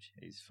so much.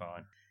 He's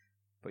fine.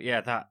 But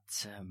yeah, that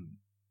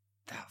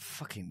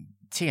fucking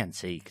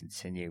TNT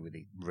continue with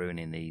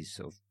ruining these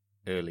sort of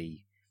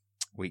early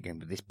weekend.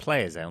 But this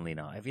players only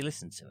night. Have you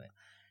listened to it?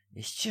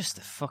 It's just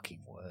the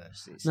fucking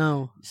worst.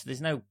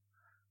 There's no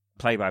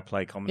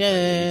play-by-play commentary.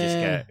 Yeah. You just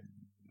get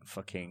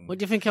fucking. What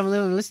do you think I'm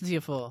listening to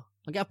you for?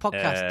 I get a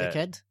podcast,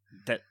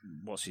 dickhead.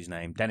 What's his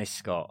name? Dennis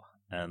Scott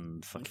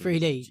and fucking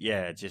 3D.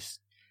 Yeah,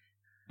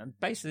 and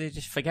basically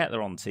just forget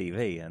they're on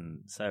TV,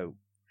 and so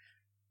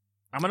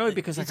I'm annoyed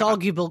because it's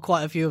arguable.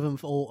 Quite a few of them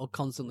are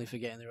constantly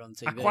forgetting they're on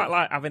TV. I quite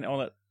like having it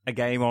on a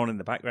game on in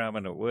the background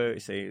when at work.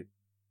 See,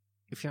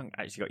 if you haven't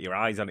actually got your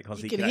eyes on it,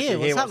 constantly, you can hear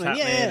what's happening.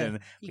 Yeah. And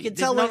you can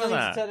tell when you need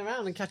to turn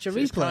around and catch a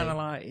replay. It's kind of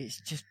like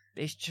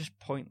it's just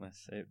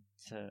pointless.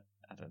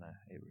 I don't know.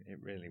 It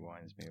really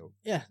winds me up.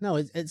 Yeah, no,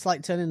 it's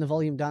like turning the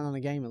volume down on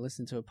a game and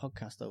listening to a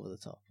podcast over the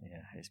top.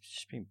 Yeah, it's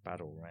just been bad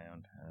all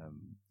round.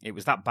 It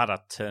was that bad I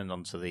turned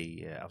onto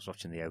I was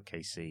watching the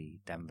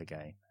OKC Denver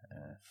game.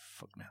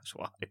 Fuck knows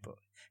why, but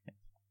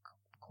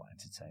quite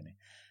entertaining.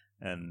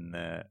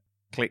 And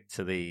clicked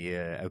to the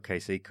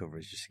OKC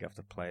coverage just to get off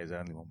the players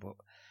only one. But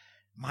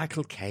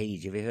Michael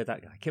Cage, have you heard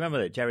that guy? Can you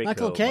remember that? Jerry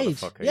Michael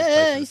Cage.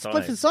 Yeah, he's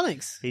played for the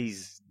Sonics.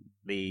 He's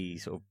the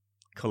sort of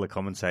colour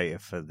commentator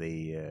for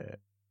the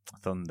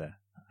Thunder.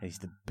 He's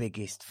the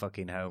biggest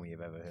fucking homie you've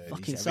ever heard.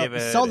 Fucking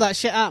sold that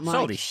shit out, Mike.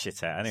 Sold his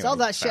shit out anyway. Sold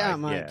that shit out,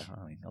 Mike. Yeah,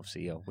 I mean,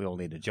 obviously, we all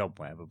need a job,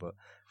 whatever, but...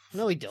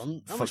 No, we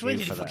don't. How much money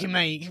did he fucking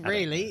make,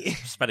 really?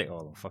 Spent it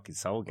all on fucking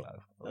Soul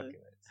Glow.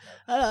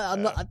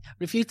 I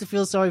refuse to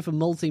feel sorry for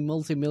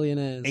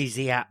multi-millionaires. He's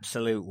the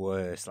absolute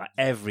worst. Like,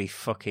 every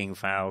fucking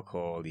foul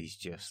call, he's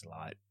just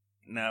like,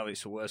 no,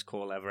 it's the worst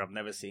call ever. I've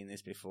never seen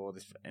this before.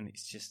 And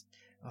it's just,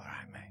 all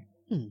right, mate.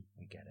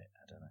 We get it.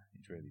 I don't know.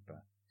 It's really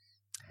bad.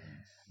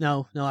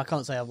 No, I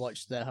can't say I've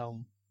watched their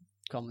home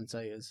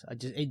commentators.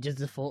 Just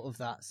the thought of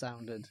that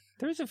sounded.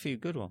 There is a few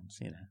good ones,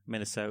 you know.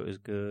 Minnesota's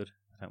good.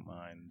 I don't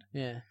mind.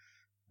 Yeah.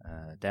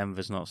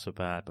 Denver's not so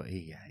bad, but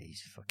he's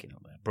fucking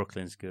up there.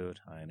 Brooklyn's good.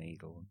 Iron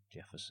Eagle, and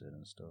Jefferson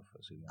and stuff.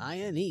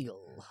 Iron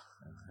Eagle.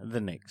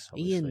 The Knicks,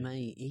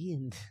 obviously.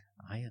 Ian.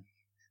 Iron.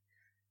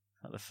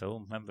 Not the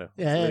film, remember?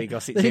 Yeah. Louis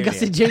Gossett Louis Jr.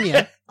 Gossett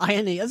Jr.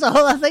 Iron Eagle. That's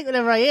all I think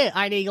whenever I hear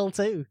Iron Eagle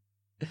 2.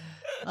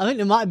 I think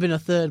there might have been a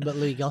third, but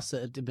Louis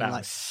Gossett had been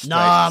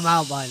I'm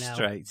out by now.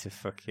 Straight to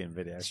fucking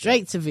video.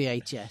 Straight to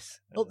VHS.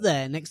 Up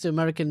there, next to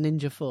American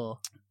Ninja 4.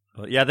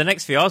 But yeah, the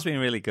next VR's been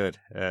really good.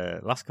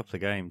 Last couple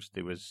of games,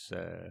 there was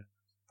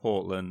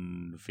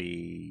Portland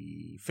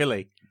v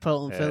Philly.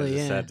 Philly,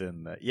 yeah. Said,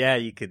 and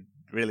you could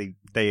really...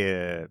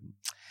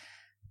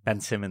 Ben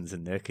Simmons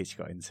and Nurkic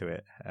got into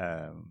it.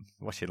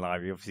 Watching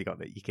live, you obviously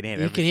you can hear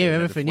everything. You can hear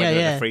everything,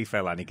 the free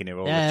throw line, you can hear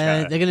all the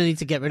chatter. They're going to need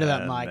to get rid of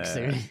that mic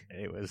soon.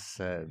 It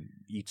was,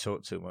 you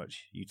talk too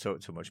much. You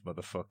talk too much,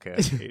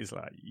 motherfucker. It was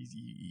like,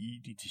 you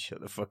need to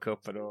shut the fuck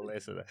up and all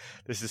this. And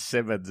this is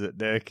Simmons at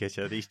Nurkic,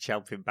 and he's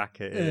champing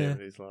back at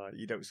him. He's like,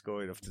 you don't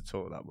score enough to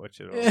talk that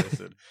much and all this.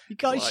 And you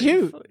can't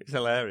shoot. It's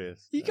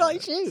hilarious. You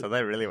can't shoot. So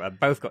they really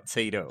both got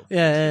teed up.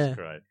 Yeah, which is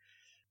great.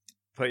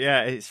 But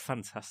yeah, it's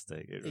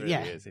fantastic. It really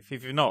is. If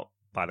you're not,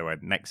 by the way,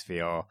 next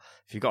VR,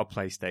 if you've got a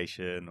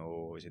PlayStation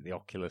or is it the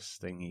Oculus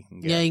thing you can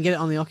get? Yeah, you can get it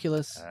on the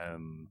Oculus.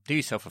 Do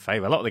yourself a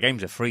favour. A lot of the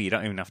games are free. You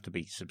don't even have to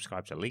be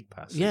subscribed to League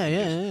Pass.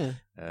 Yeah.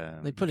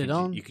 They put it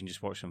on. You can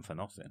just watch them for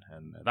nothing.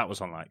 And that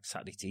was on like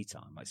Saturday tea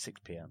time, like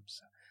 6 p.m.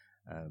 So,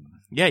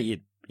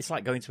 it's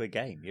like going to a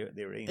game. You're at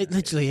the arena. It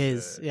literally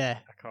is, yeah.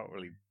 I can't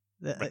really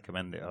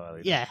recommend it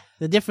highly. Yeah,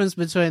 the difference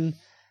between...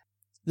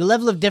 The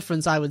level of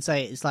difference, I would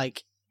say, is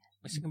like...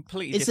 It's a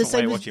completely different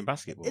way of watching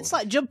basketball. It's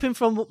like jumping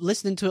from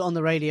listening to it on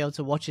the radio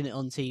to watching it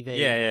on TV.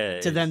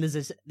 Yeah. To then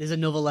there's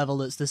another level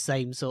that's the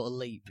same sort of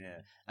leap. Yeah.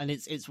 And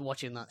it's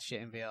watching that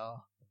shit in VR.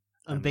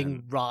 and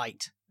being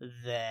right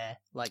there,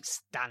 like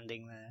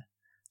standing there.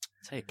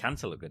 I tell you,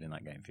 Cantor looked good in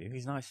that game for you.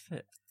 He's nice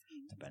fit.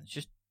 The bench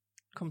just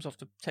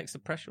takes the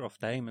pressure off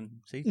Dame and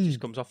just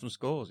comes off and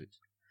scores.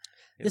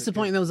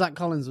 Disappointing though, Zach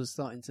Collins was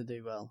starting to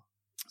do well.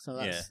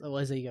 So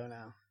where's he go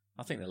now?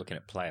 I think they're looking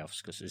at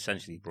playoffs because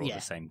essentially brought the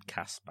same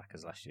cast back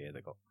as last year.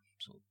 They got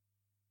sort of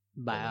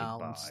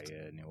bounced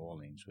by New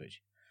Orleans,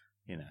 which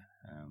I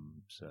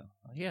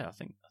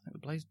think the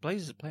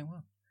Blazers are playing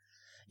well.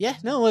 Yeah,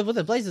 no, well,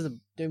 the Blazers are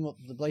doing what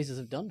the Blazers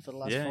have done for the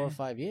last 4 or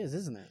 5 years,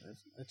 isn't it?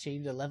 They've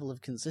achieved a level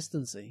of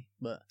consistency.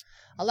 But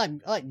I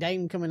like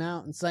Dame coming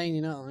out and saying,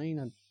 you know what I mean?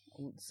 I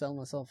won't sell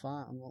myself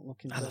out. I'm not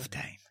looking. I love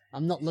Dame.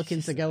 I'm not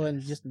looking to go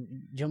and just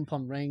jump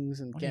on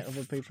rings and get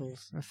other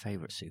people's. My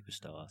favourite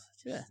superstars.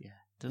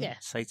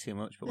 Doesn't say too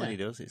much, but when he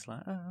does, it's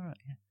like, oh, all right,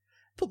 yeah.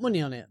 Put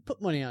money on it.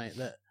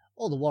 That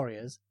all the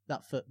Warriors,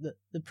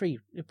 the pre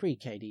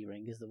KD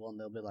ring is the one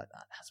they'll be like,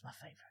 that's my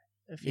favourite.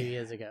 A few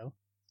years ago.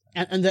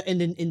 And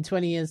in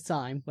 20 years'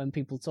 time, when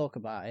people talk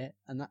about it,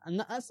 and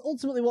that's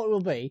ultimately what it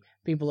will be,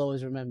 people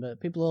always remember.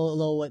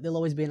 There'll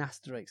always be an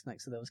asterisk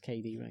next to those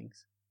KD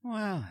rings. Well,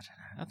 I don't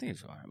know. I think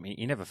it's all right. I mean,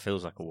 he never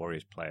feels like a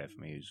Warriors player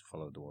for me who's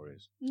followed the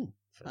Warriors.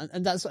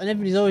 And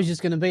everybody's always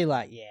just going to be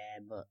like, yeah,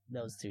 but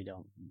those two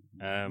don't.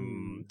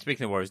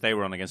 Speaking of Warriors, they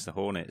were on against the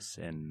Hornets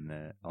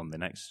on the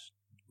next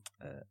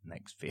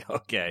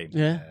VR game.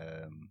 Yeah.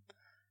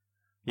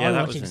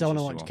 That was because I want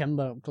to watch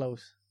Kemba up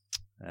close.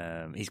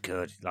 He's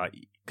good,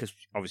 because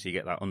obviously you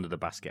get that under the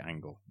basket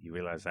angle. You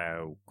realise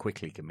how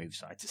quickly he can move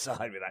side to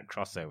side with that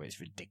crossover. It's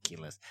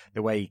ridiculous.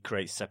 The way he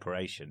creates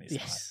separation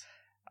is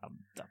I've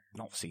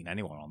not seen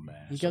anyone on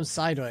there. He goes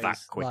sideways that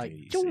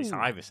quickly. It's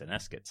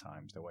Iverson-esque at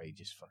times. The way he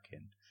just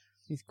fucking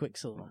he's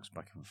Quicksilver. Walks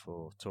back and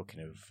forth.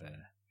 Talking of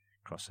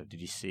crossover, did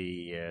you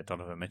see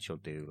Donovan Mitchell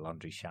do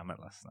Landry Shamet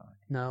last night?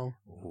 No.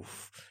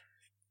 Oof.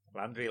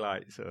 Landry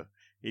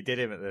he did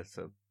him at the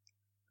sort of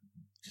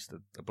just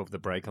above the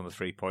break on the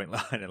 3-point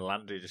line, and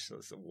Landry just sort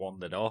of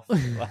wandered off.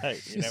 When you're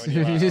like, shit.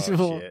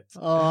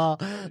 Oh,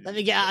 let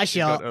me get out a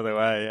shot. Other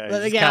way, yeah.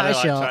 Let me get out a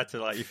shot.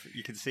 Tried to,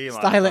 you can see him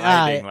style it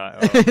hiding,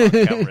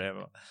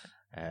 camera.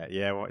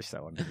 Watch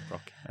that one,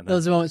 Brock.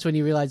 Those are moments when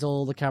you realise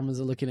all the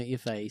cameras are looking at your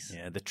face.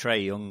 Yeah, the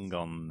Trae Young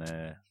on,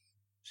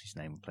 what's his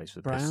name, plays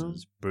for the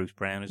Pistons? Bruce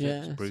Brown, is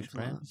it? Bruce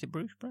Brown? Is it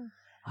Bruce Brown?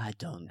 I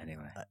don't.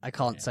 Anyway, I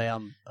can't say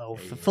I'm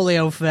fully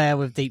au fait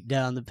with deep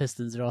down the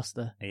Pistons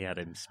roster. He had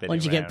him spinning.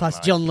 Once you get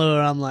past John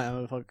Lure, I'm like,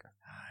 oh fuck.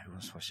 Who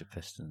wants to watch the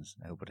Pistons?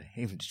 Nobody,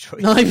 even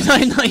Detroit.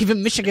 Not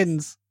even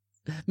Michigan's.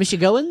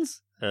 Michigoans?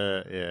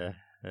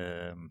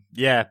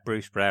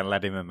 Bruce Brown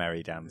led him a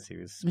merry dance. He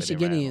was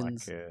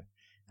Michiganians.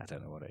 I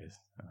don't know what it is.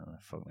 I don't know.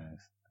 Fuck knows.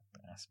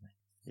 Ask me.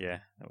 Yeah,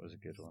 that was a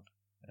good one.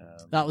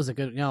 That was a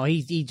good. No,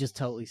 he just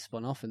totally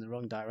spun off in the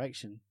wrong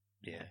direction.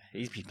 Yeah,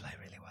 he's been playing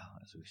really well,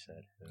 as we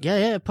said.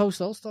 Yeah,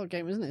 post All-Star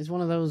game, isn't it? He's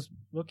one of those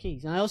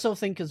rookies. And I also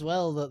think as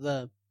well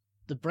that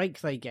the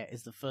break they get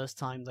is the first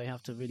time they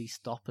have to really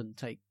stop and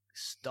take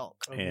stock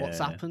of what's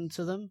happened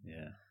to them.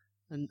 Yeah.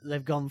 And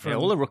they've gone from...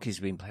 all the rookies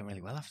have been playing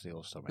really well after the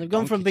All-Star break. They've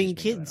gone from being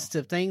kids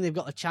to thing. They've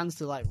got a chance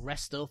to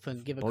rest up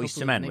and give a boys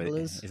couple of men,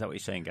 nigglers. Is that what you're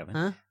saying, Gavin?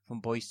 Huh?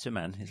 From boys to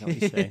men, is that what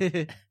you're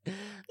saying?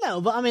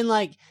 No, but I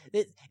mean,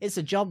 it's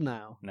a job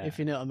now, if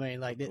you know what I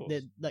mean.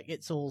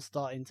 It's all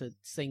starting to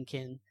sink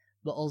in,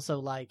 but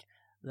also,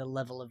 the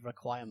level of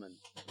requirement,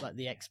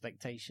 the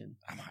expectation.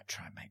 I might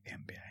try and make the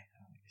NBA.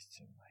 I think it's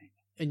too late.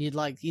 And you'd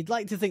like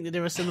to think that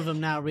there are some of them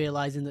now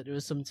realising that there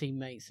are some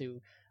teammates who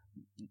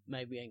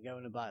maybe ain't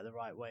going about it the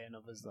right way and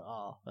others that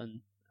are,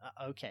 and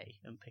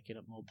and picking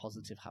up more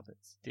positive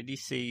habits. Did you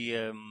see,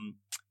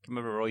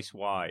 remember Royce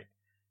White,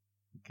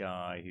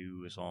 guy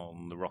who was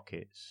on the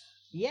Rockets?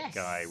 Yes.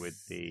 Guy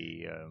with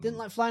the... didn't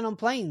like flying on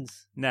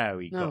planes? No,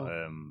 he got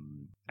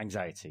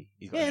anxiety.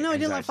 He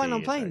didn't like flying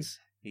on planes.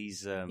 He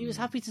was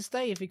happy to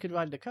stay if he could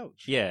ride the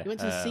coach. Yeah. He went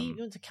to he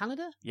went to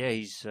Canada? Yeah,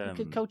 he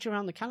could coach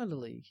around the Canada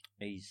League.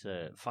 He's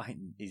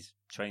fighting. He's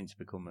trained to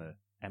become a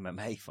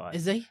MMA fighter.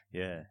 Is he?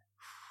 Yeah.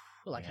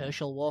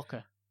 Herschel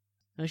Walker.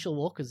 Herschel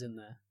Walker's in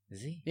there.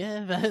 Is he?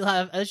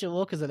 Yeah, Herschel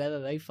Walker's an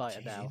MMA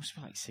fighter now. He must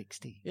be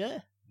 60. Yeah.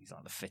 He's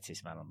the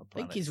fittest man on the I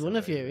planet. think he's one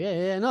of you.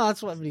 Yeah. No,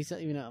 that's what everybody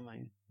said. You know what I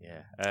mean?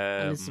 Yeah.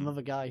 And there's some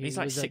other guy. He's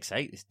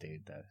 6'8", this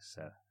dude, though.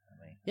 So.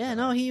 He's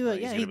going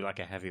to be like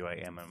a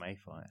heavyweight MMA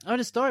fighter. I heard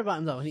a story about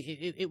him though, and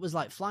it was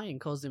like flying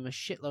caused him a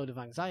shitload of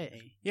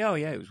anxiety. Yeah,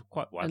 it was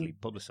quite widely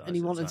publicised. And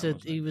he wanted to.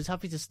 He was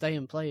happy to stay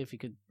and play if he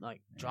could,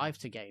 drive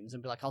to games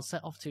and be like, "I'll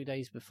set off 2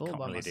 days before Can't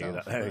by really myself." Do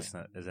that though. It's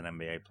not, as an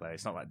NBA player,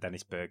 it's not like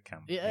Dennis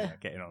Bergkamp. Yeah,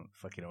 getting on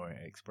fucking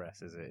Orient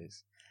Express as it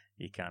is.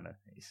 He kind of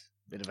it's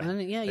a bit of a. And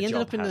then, he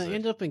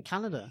ended up in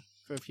Canada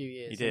for a few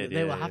years. He did.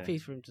 They were happy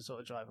for him to sort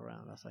of drive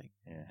around. I think.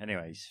 Yeah.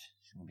 Anyway, he's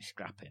going to be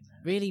scrapping.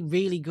 Really,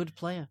 really good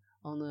player.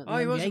 On the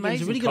he was amazing. He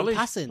was really good at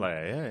passing.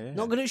 Player, yeah.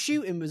 Not good at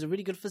shooting, was a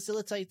really good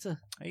facilitator.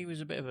 He was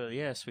a bit of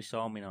a Swiss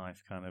Army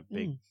knife kind of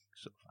big.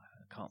 Sort of,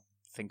 I can't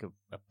think of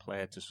a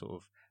player to sort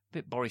of a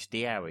bit Boris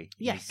Diawy.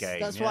 Yes,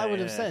 that's what I would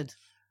have said.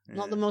 Yeah.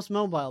 Not the most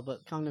mobile,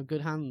 but kind of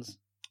good hands.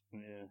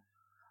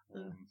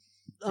 Yeah.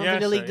 I don't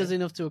think the league does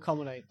enough to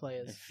accommodate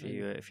players.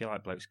 If you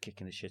like blokes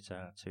kicking the shit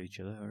out to each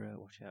other,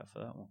 watch out for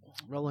that one.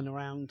 Rolling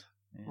around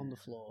on the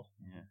floor.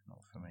 Yeah, not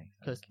for me.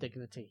 Because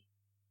dignity.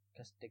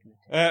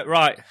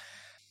 Right.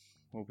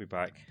 We'll be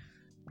back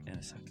in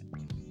a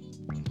second.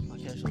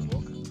 Like Herschel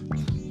Walker.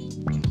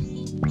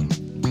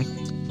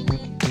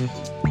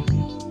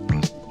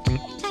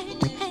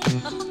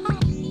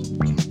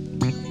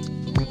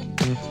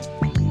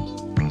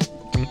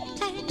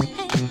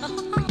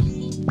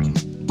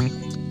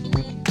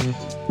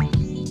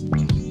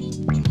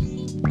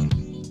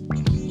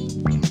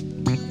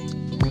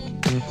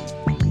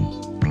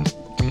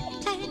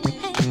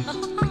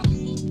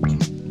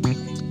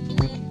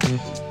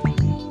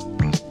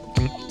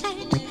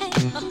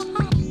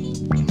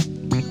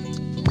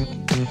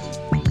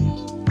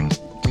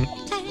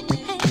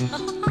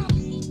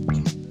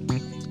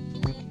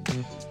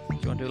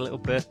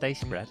 Birthday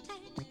spread.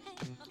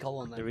 Go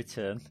on then. The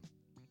return.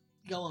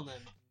 Go on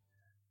then.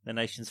 The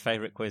nation's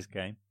favourite quiz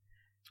game.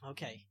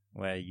 Okay.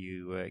 Where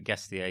you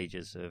guess the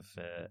ages of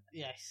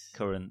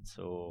current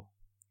or...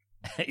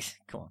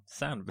 Come on,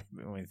 sound a bit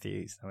more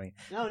enthused. I mean,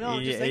 no,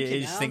 I'm just thinking.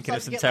 You're just thinking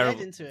of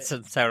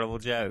some terrible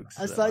jokes.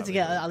 I was starting to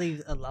get. I'll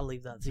leave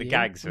that to the you.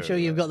 Gags. I'm sure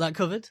you've got that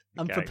covered.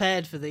 I'm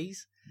prepared for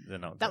these. They're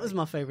not. That was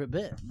my favourite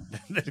bit.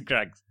 The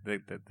gags.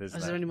 Is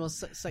there any more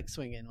sex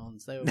swinging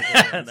ones? They were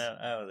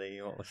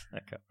no. What was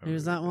that? Who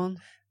was that one?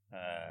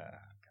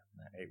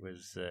 It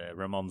was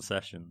Ramon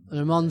Sessions.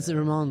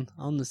 Ramon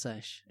on the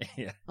sesh.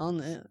 Yeah. On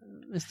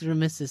Mr.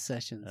 and Mrs.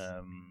 Sessions.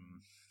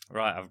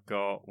 Right, I've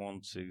got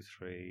 1, 2,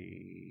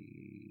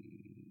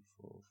 3,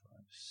 4, 5,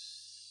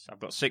 6.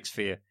 I've got 6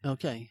 for you.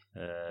 Okay.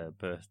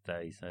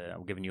 Birthdays.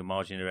 I'm giving you a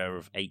margin of error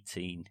of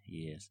 18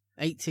 years.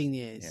 18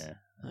 years. Yeah.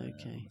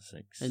 Okay.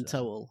 6 in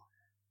total.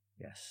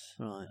 Yes.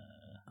 Right.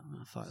 I'm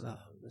gonna fight that.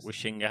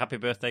 Wishing a happy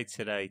birthday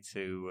today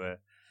to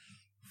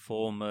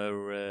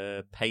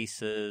former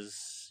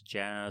Pacers,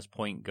 Jazz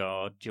point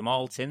guard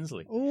Jamal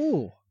Tinsley.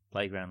 Ooh.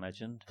 Playground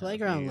legend.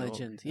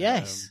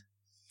 Yes.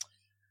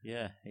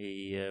 Yeah,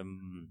 he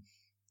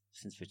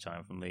since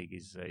retiring from league,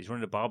 he's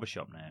running a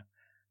barbershop now.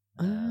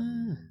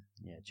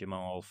 Yeah,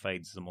 Jamal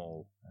fades them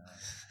all.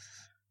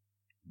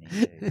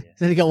 He's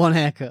only got one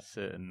haircut.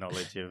 Certain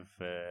knowledge of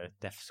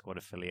Def Squad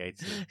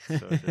affiliated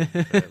sort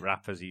of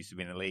rappers who used to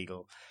be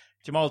illegal.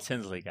 Jamal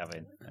Tinsley,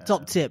 Gavin.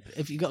 Top tip: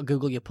 if you got to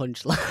Google your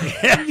punchline.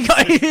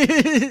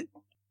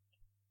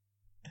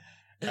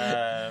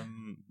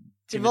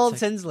 Jamal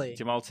Tinsley.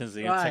 Jamal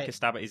Tinsley. Right. Take a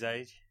stab at his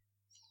age.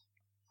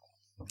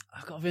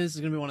 I've got a feeling this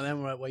is going to be one of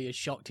them where you're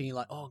shocked and you're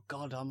like, oh,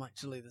 God, I'm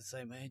actually the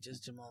same age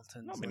as Jamal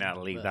Tinsley. Not been out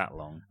of league that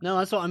long. No,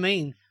 that's what I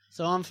mean.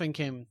 So I'm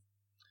thinking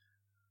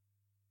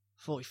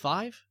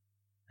 45?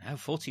 No,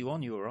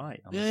 41, you were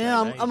right.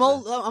 I'm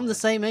old. I'm the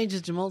same age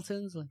as Jamal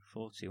Tinsley.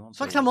 41. In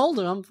fact, I'm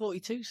older. I'm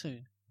 42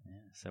 soon. Yeah,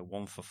 so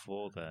 1 for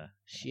 4 there.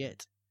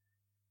 Shit.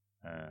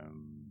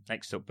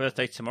 Next up,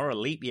 birthday tomorrow,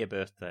 leap year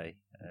birthday,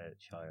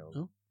 child.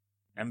 Oh.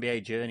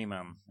 NBA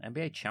journeyman,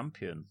 NBA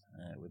champion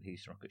with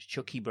Houston Rockets,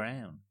 Chucky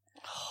Brown.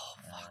 Oh,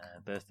 fuck.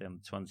 Birthday on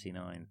the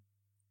 29th.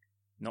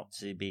 Not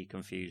to be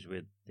confused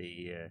with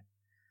the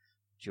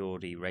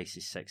Geordie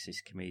racist,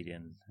 sexist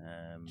comedian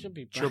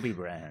Chubby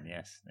Brown.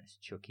 Yes, that's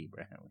Chucky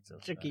Brown.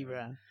 Chucky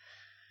Brown.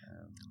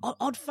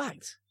 Odd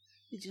fact.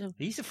 Did you know?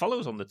 He used to follow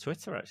us on the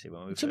Twitter, actually.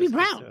 When we Chubby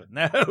Brown?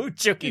 No,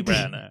 Chucky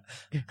Brown.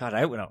 God,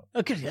 I hope we're not.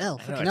 Oh, good hell.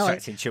 Chubby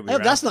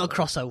Brown. That's not a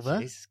crossover.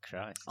 Jesus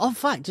Christ. Odd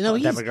fact. You know,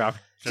 he's...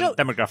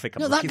 demographic.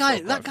 No,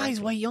 that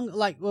guy's way younger.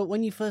 Like,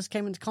 when you first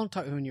came into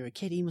contact with him when you were a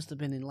kid, he must have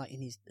been in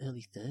his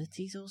early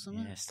 30s or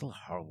something. Yeah, still a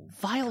horrible.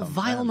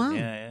 Vile man.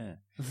 Yeah.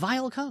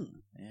 Vile cunt.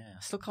 Yeah, I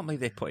still can't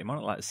believe they put him on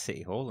at like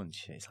City Hall and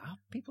shit. It's like,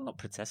 people not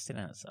protesting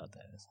outside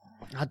there.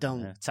 I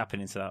don't.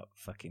 Tapping into that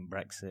fucking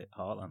Brexit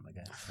heartland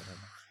again.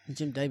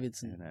 Jim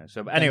Davidson.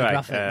 So, but anyway,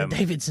 the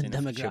Davidson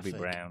demographic. Chubby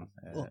Brown,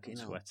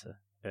 Twitter.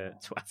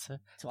 Chatter.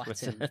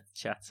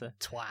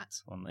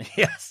 Twat.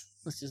 Yes.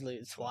 Let's just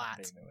leave it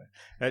twat.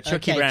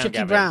 Chucky Brown.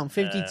 Chucky Brown,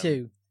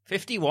 52.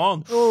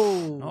 51.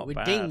 Oh,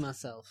 redeemed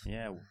myself.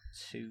 Yeah,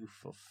 2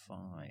 for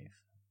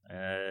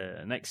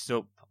 5. Next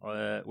up,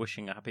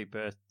 wishing a happy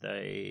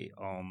birthday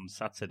on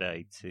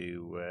Saturday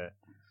to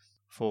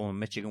former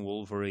Michigan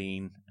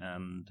Wolverine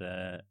and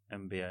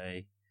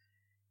NBA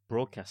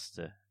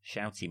broadcaster,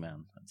 shouty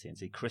man at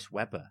TNT, Chris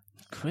Webber.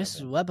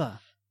 Chris Webber.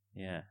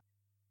 Yeah.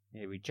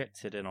 He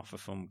rejected an offer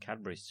from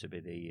Cadbury's to be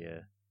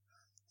the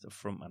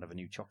frontman of a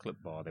new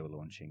chocolate bar they were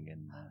launching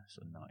in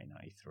sort of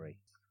 1993.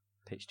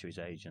 Pitched to his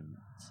agent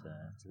to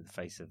the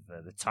face of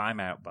the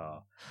Timeout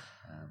bar,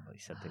 but he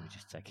said they were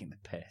just taking the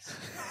piss.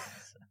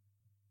 So.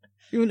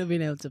 You wouldn't have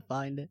been able to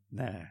find it.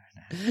 No.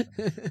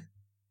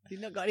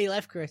 You've not got any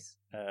left, Chris.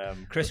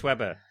 Chris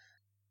Webber.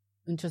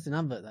 Interesting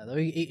advert there, though.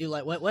 You're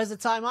like, where's the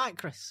timeout,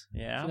 Chris?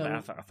 Yeah,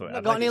 I thought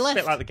not got any left.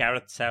 A bit like the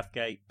Gareth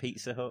Southgate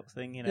Pizza Hut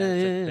thing, you know.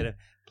 Yeah. Bit of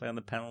play on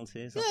the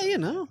penalties. Yeah, you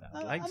know.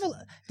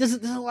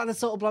 Doesn't like the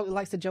sort of bloke who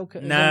likes to joke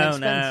at his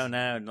own expense.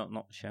 No,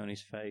 not showing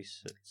his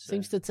face.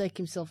 Seems to take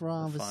himself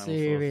rather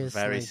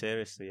seriously. Very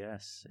seriously,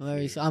 yes.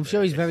 I'm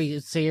sure he's a very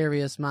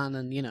serious man,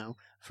 and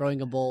throwing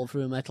a ball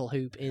through a metal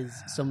hoop is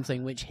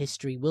something which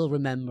history will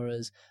remember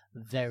as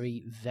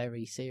very,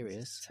 very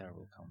serious.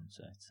 Terrible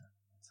commentator.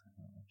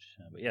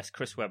 But yes,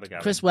 Chris Webber.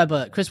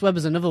 Gavin. Chris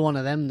Webber's another one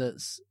of them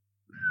that's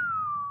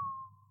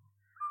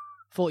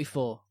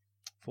 44.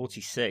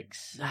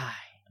 46. Aye.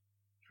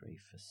 3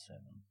 for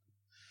 7.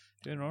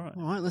 Doing all right.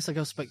 All right, unless I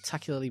go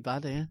spectacularly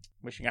bad here.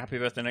 Wishing a happy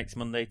birthday next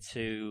Monday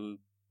to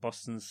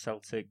Boston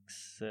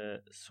Celtics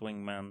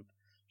swingman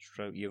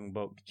stroke young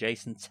buck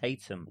Jason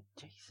Tatum.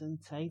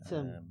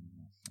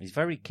 He's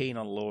very keen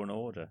on Law and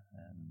Order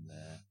and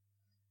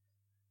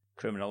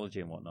criminology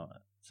and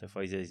whatnot. So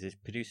far, he's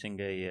producing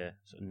a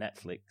sort of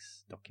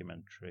Netflix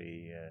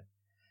documentary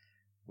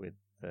with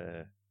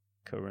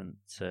current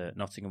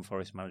Nottingham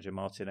Forest manager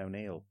Martin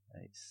O'Neill.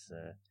 It's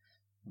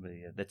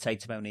the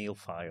Tatum O'Neill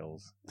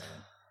Files.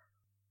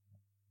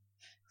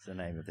 It's the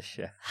name of the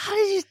show. How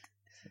did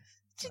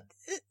you?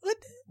 What?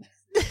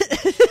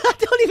 I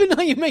don't even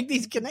know you make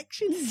these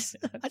connections.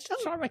 I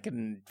try to make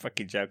a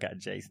fucking joke out of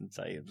Jason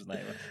Tatum's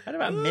name. I had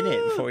about a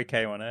minute before he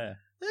came on air.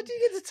 How did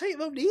you get to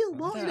Tatum O'Neill?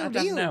 Martin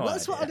O'Neill.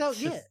 That's what I don't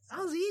get.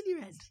 How's he in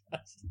your head?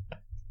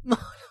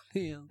 Martin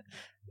O'Neill.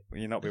 Will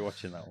you not be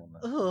watching that one,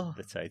 then? Oh.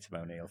 The Tatum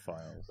O'Neill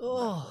Files.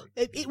 Oh,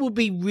 it would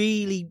be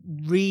really,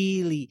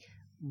 really,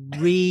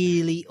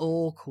 really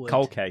awkward.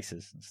 Cold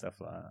cases and stuff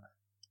like that.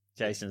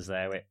 Jason's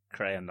there with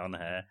crayon on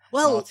hair.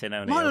 Well, Martin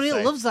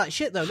O'Neill loves that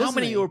shit, though. How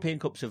many European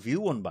Cups have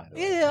you won, by the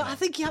way? Yeah, I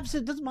think he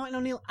absolutely does. Martin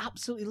O'Neill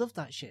absolutely love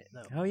that shit,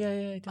 though. Oh yeah.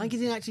 I think he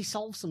didn't actually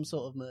solve some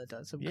sort of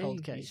murder, some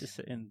cold case. He used to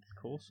sit in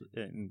courts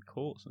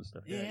and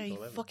stuff. Yeah, he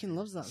fucking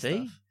loves that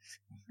stuff.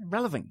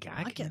 Relevant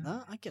gag. I get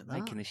that.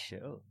 Making this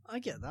shit up. I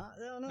get that.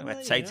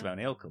 When Tatum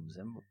O'Neill comes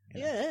in.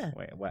 Yeah.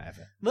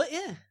 Whatever. But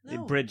yeah. No.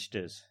 It bridged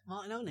us.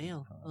 Martin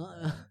O'Neill.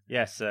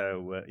 Yeah,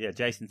 so,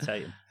 Jason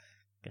Tatum.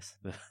 Guess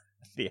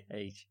the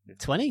age.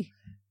 20?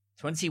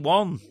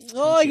 21.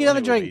 Oh, you can have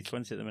a drink.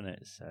 20 at the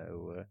minute,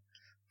 so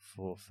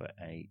 4 for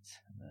 8.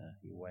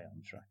 You're way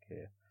on track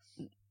here.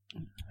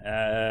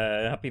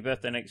 Happy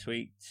birthday next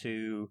week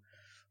to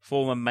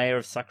former mayor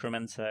of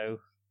Sacramento,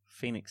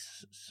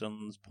 Phoenix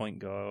Suns point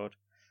guard.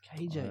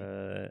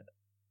 KJ.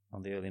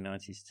 On the early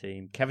 90s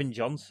team. Kevin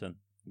Johnson.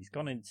 He's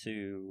gone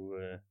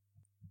into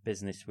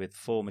business with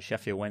former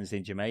Sheffield Wednesday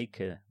and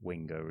Jamaica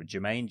winger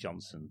Jermaine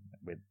Johnson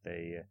with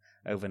the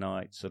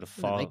overnight sort of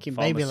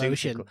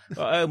pharmaceutical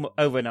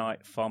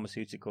overnight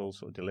pharmaceutical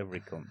sort of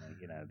delivery company.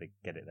 They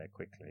get it there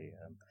quickly.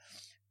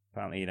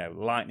 Apparently,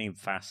 lightning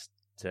fast,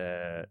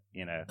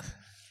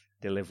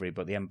 delivery,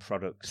 but the end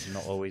product's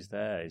not always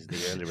there. Is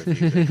the early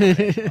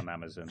review on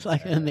Amazon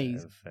like of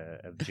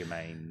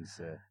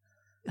Jermaine's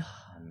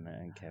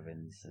and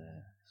Kevin's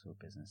sort of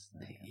business.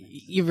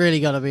 You've really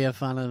got to be a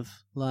fan of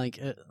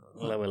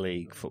lower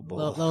league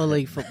football. Lower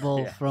league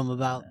football from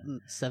about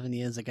 7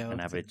 years ago. An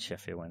average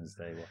Sheffield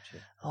Wednesday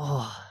watcher.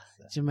 Oh,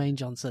 Jermaine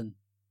Johnson.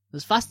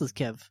 As fast as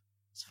Kev.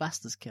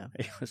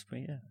 It must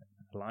be, yeah.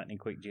 A lightning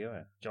quick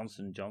duo.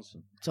 Johnson and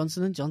Johnson.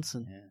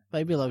 Yeah.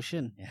 Baby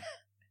lotion. Yeah.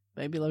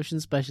 Baby lotion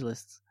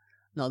specialists.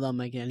 Not that I'm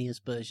making any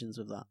aspersions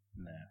with that.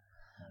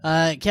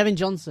 No. Kevin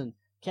Johnson.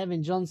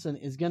 Kevin Johnson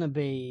is going to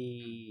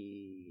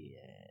be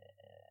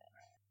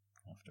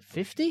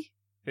 50?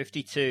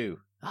 52.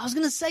 I was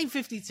going to say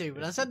 52,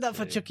 but I said that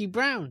for Chucky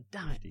Brown.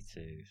 Damn it.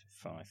 52,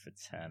 5 for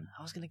 10.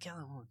 I was going to get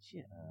that one.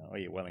 Shit.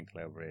 You're well and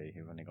clever here.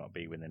 You've only got to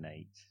be with an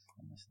 8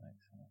 on this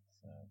next one.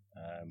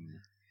 So,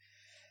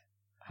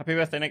 happy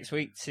birthday next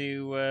week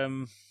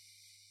to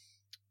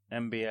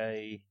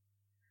NBA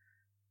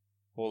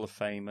Hall of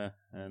Famer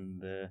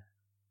and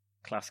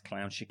class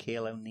clown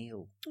Shaquille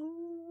O'Neal.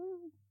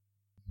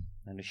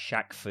 And a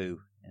Shaq Fu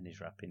in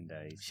his rapping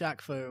days. Shaq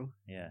Fu.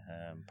 Yeah,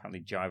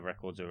 apparently Jive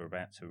Records are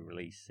about to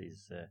release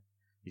his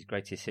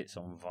greatest hits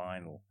on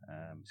vinyl.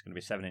 It's going to be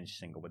a 7-inch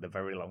single with a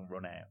very long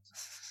run out.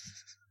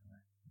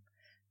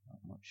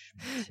 Not much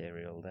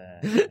material there,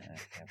 Kevin.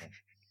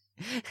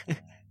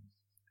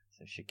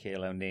 So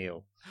Shaquille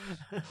O'Neal.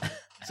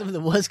 Some of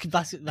the worst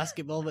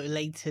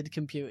basketball-related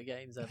computer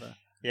games ever.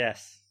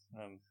 Yes,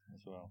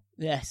 as well.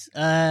 Yes.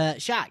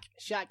 Shaq.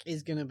 Shaq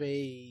is going to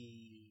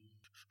be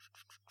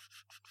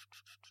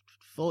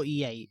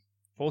 48.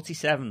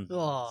 47.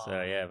 Oh.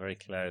 So yeah, very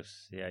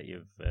close. Yeah,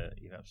 you've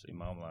absolutely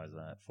marmalised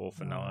that. 4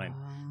 for 9.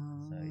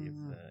 So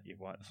you've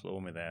wiped the floor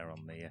with me there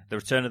on the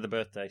return of the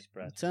birthday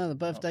spread. Return of the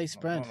birthday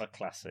spread. On a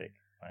classic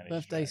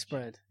birthday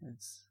spread.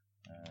 It's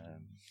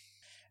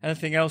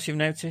anything else you've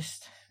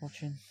noticed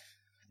watching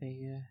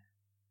the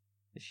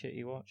shit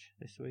you watch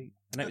this week?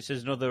 I noticed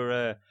there's another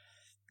a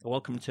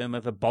welcome term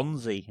of a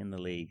Bonzi in the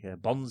league.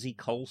 Bonzi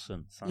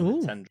Colson,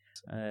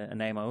 a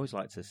name I always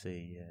like to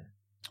see.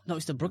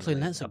 Noticed the Brooklyn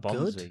Nets are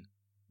good.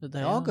 But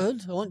they are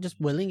good. I want just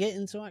willing it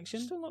into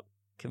action. Still not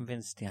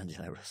convinced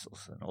D'Angelo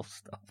Russell's an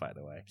all-star, by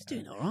the way. He's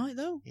doing all right,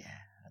 though. Yeah,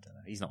 I don't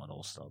know. He's not an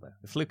all-star, though.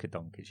 If Luka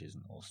Doncic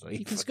isn't an all-star,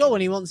 he can score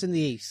when he wants in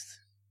the East.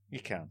 You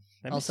can.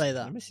 I'll say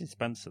that. They're missing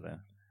Spencer there.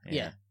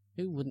 Yeah.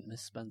 Who wouldn't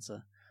miss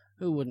Spencer?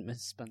 Who wouldn't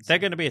miss Spencer? They're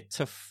going to be a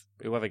tough.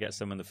 Whoever gets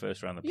them in the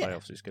first round of the Yeah.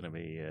 playoffs, it's going to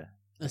be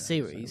a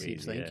series. You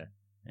think?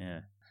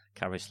 Yeah.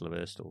 Karis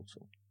LeVerst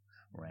also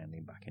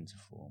rounding back into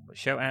form. But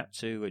shout out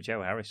to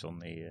Joe Harris on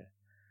the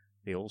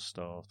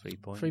All-Star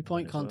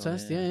 3-point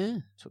contest. Well, yeah.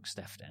 Took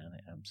Steph down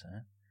at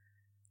Amsterdam.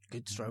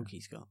 Good stroke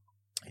he's got.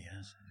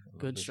 Yes.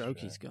 Good stroke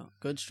he's got.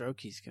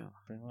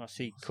 I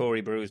see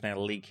Corey Brewer's now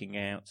leaking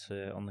out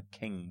on the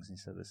Kings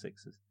instead of the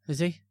Sixers. Is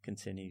he?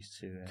 Continues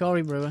to.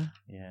 Corey Brewer.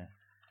 Yeah.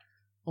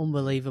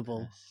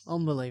 Unbelievable. Yes.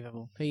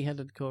 Unbelievable.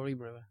 Pea-headed Corey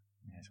Brewer.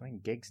 Yeah, he's wearing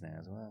gigs now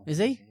as well. Is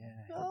he?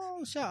 Yeah.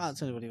 Oh, shout out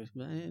to anybody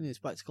in his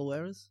spectacle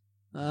wearers.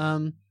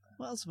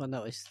 What else have I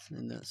noticed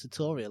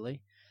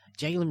sartorially?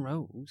 Jalen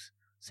Rose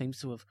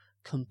seems to have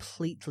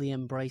completely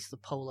embraced the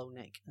polo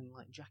neck and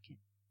jacket.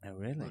 Oh,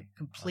 really?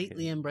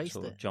 Completely embraced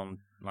sort it. of John,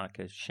 like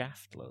a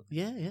Shaft look.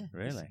 Yeah.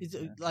 Really? He's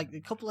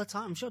a couple of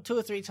times, I'm sure 2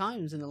 or 3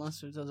 times in the last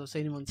few times I've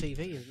seen him on TV,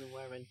 he's been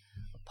wearing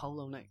a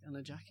polo neck and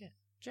a jacket.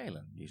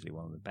 Jalen, usually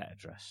one of the better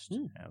dressed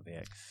out of the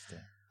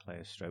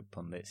ex-players stroke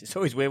pundits. It's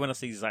always weird when I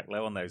see Zach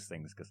Lowe on those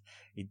things, because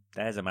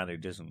there's a man who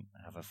doesn't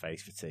have a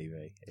face for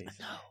TV.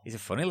 He's a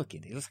funny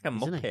looking. He looks like a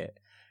Muppet.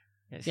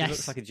 Yes. He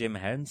looks like a Jim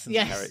Henson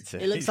character.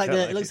 It looks like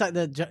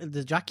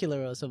the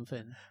Dracula or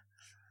something.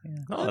 Yeah.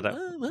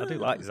 No, I do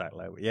like Zach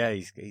Lowe. Yeah,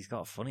 he's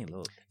got a funny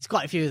look. There's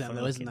quite a few of them,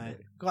 though, isn't there?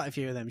 Quite a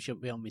few of them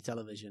shouldn't be on my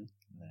television.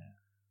 Yeah.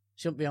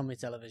 Shouldn't be on my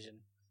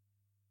television.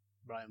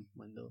 Brian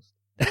Windows.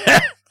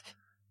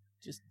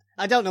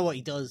 I don't know what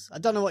he does.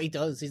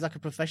 He's like a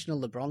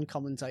professional LeBron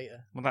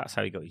commentator. Well, that's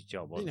how he got his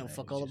job, wasn't he?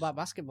 Fuck all about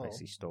basketball.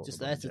 Just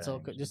there to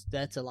talk. Just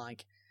there to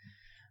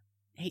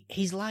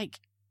He's like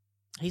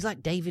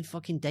David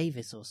fucking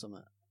Davis or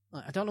something.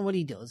 I don't know what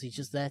he does. He's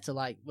just there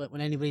to when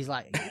anybody's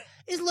like,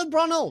 is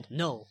LeBron old?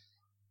 No.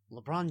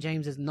 LeBron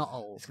James is not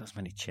old. He's got as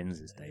many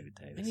chins as David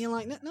Davis. And you're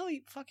like, no,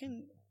 he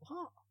fucking,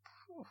 what?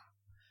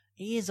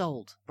 He is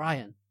old,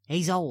 Brian.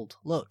 He's old.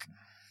 Look.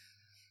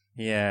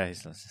 Yeah,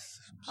 he's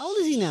how old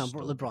is he now,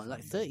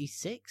 LeBron?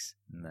 36?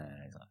 Nah,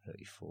 he's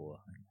 34,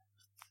 I think.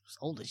 He's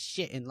old as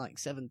shit in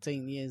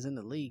 17 years in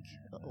the league.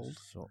 Yeah, old.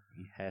 Your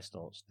hair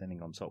starts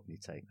thinning on top when you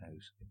take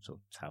those sort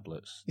of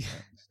tablets and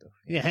stuff.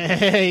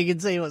 Yeah, you can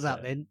see what's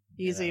happening.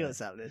 You can see what's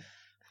happening.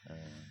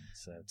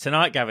 So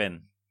tonight,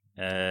 Gavin,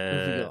 what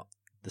have we got?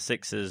 The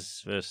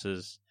Sixers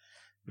versus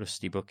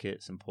Rusty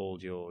Buckets and Paul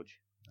George.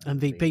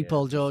 MVP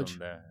Paul George.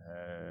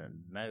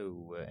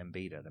 No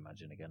Embiid, I'd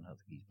imagine, again. I don't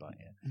think he's back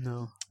yet.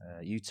 No.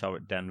 Utah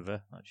at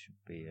Denver. That should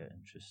be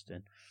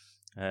interesting.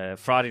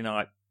 Friday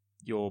night,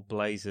 your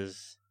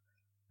Blazers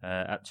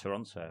at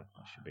Toronto.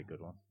 That should be a good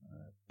one.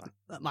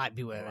 That might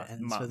be where it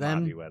ends for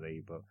them. Might be where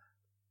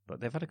but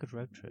they've had a good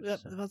road trip. Yep,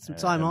 they've had some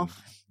time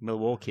off.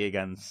 Milwaukee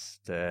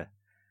against the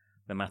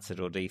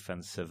Matador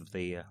defense of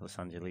the Los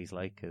Angeles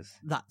Lakers.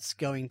 That's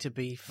going to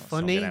be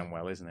funny. That's not going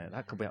well, isn't it?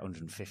 That could be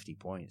 150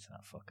 points,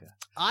 that fucker.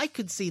 I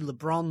could see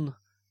LeBron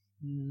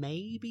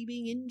maybe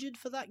being injured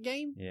for that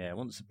game. Yeah, it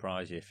wouldn't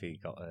surprise you if he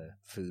got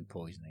food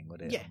poisoning,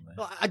 would it? Yeah,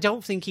 I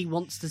don't think he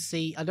wants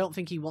to I don't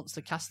think he wants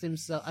to cast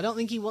himself. I don't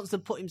think he wants to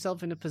put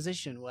himself in a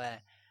position where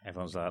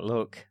everyone's like,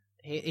 look,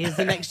 here's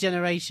the next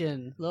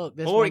generation. Look,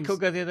 or he could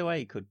go the other way.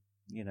 He could,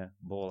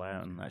 ball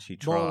out and actually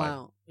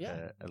try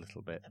a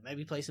little bit.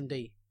 Maybe play some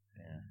D.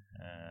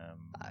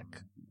 Yeah.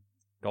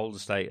 Golden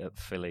State at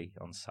Philly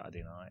on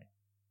Saturday night.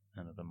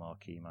 Another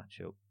marquee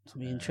matchup. It'll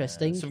be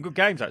interesting. Some good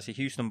games, actually.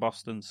 Houston,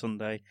 Boston,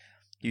 Sunday.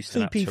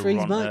 Houston at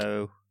CP3's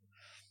Toronto. back.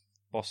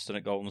 Boston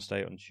at Golden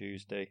State on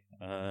Tuesday.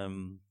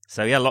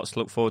 So, yeah, lots to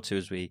look forward to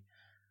as we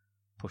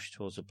push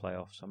towards the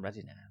playoffs. I'm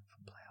ready now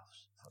for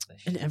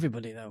playoffs. And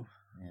everybody, though.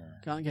 Yeah.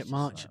 Can't get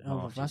March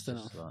over fast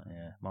enough.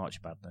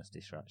 March badness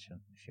distraction,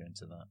 if you're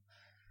into that.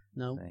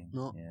 No,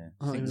 not. Yeah.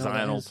 I think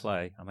Zion will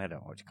play. I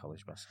don't watch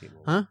college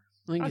basketball. Huh?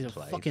 I think he's a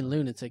fucking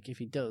lunatic if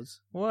he does.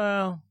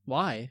 Well,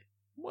 why?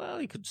 Well,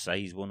 he could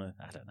say he's won a...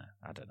 I don't know.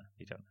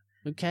 You don't know.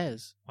 Who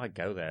cares? Why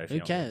go there if Who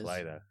you're not going to cares?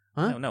 play, though?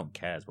 Huh? No one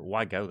cares, but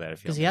why go there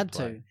if you're Because not he had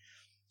play? to.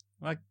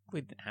 Like,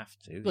 we didn't have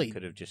to. Well, he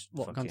could have just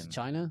gone to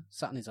China,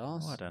 sat on his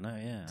arse? Oh, I don't know,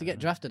 yeah. To get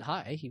drafted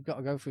high, you've got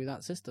to go through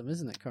that system,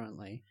 isn't it,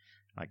 currently?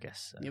 I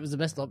guess so. It was the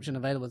best option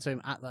available to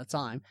him at that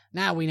time.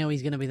 Now we know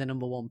he's going to be the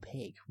number 1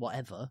 pick,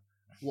 whatever.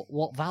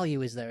 What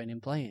value is there in him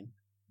playing?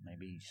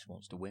 Maybe he just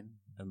wants to win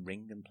and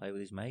ring and play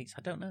with his mates.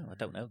 I don't know. I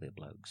don't know the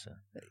bloke, so...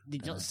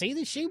 Did you not see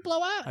the shoe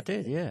blow out? I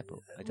did, yeah, but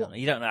I don't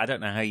know. I don't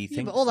know how you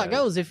think. But all that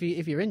goes if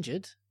you're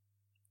injured.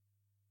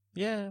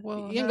 Yeah,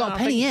 well, you ain't got a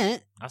penny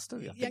yet.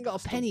 You ain't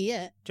got a penny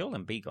yet. Joel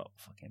Embiid got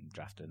fucking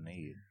drafted and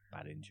he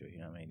had bad injury. You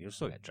know what I mean? He'll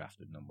still get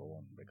drafted number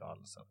 1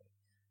 regardless of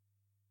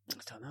it.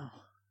 I don't know.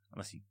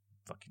 Unless he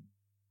fucking...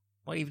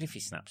 Well, even if he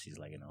snaps his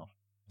leg off,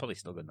 probably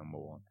still get number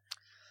 1.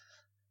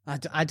 I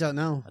don't know. I don't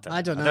know.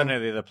 I don't know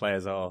who the other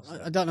players are.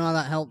 So. I don't know how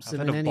that helps him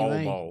in any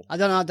way. Ball. I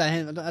don't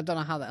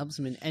know how that helps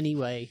him in any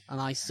way,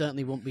 and I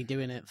certainly won't be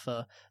doing it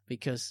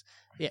because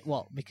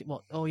what?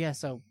 Oh yeah,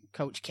 so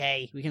Coach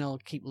K, we can all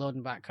keep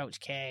loading back Coach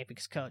K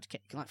because Coach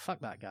K, fuck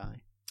that guy.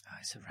 Oh,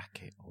 it's a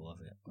racket, all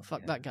of it.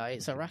 Fuck that guy,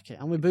 it's a racket.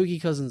 And with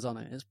Boogie Cousins on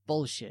it, it's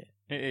bullshit.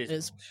 It is.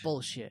 It's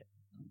bullshit.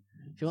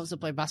 If he wants to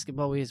play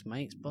basketball with his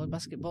mates, play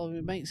basketball with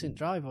his mates in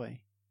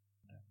driveway.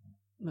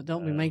 But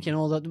don't be making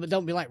all that. But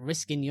don't be like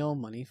risking your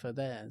money for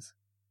theirs.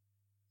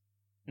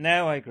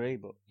 No, I agree,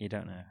 but you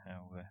don't know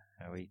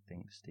how he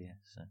thinks, do you?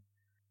 So,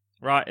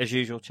 right, as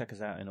usual, check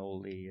us out in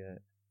all the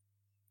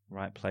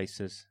right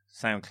places: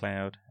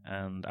 SoundCloud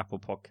and Apple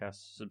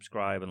Podcasts.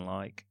 Subscribe and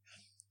like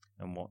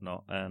and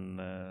whatnot, and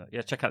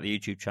check out the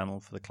YouTube channel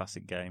for the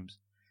classic games.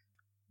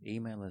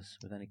 Email us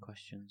with any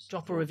questions.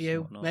 Drop a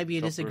review. Maybe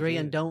you disagree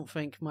and don't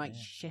think Mike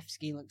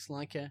Krzyzewski looks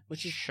like a...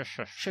 Which is...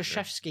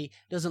 Krzyzewski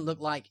doesn't look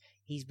like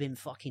he's been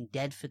fucking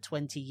dead for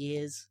 20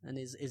 years and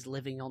is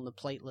living on the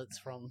platelets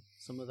from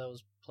some of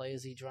those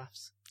players he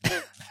drafts.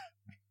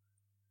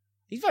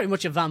 He's very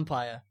much a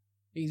vampire.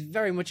 He's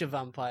very much a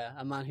vampire.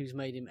 A man who's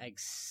made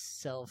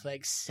himself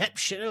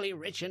exceptionally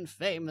rich and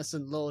famous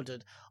and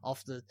lauded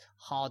off the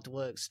hard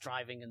work,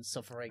 striving and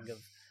suffering of...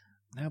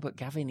 No, but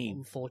Gavin,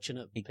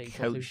 unfortunate people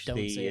coached who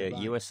don't see it the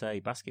right. USA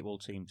basketball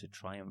team to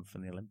triumph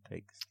in the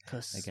Olympics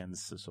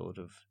against the sort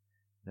of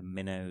the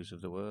minnows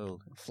of the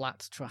world.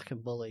 Flat track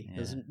and bully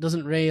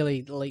doesn't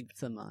really leap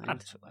to mind. I'd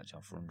took that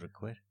job for £100.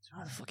 I'd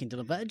have fucking done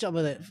a better job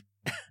with it.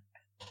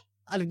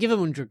 I'd give him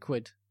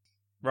 £100.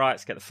 Right,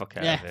 let's get the fuck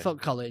out of here. Fuck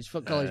college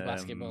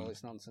basketball.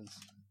 It's nonsense.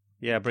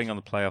 Yeah, bring on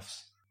the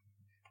playoffs.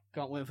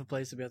 Can't wait for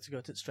players to be able to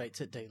go straight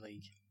to D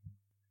League.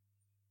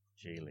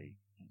 G League.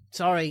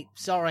 Sorry.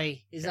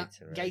 Is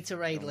Gatorade. that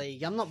Gatorade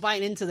League? I'm not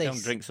buying into this.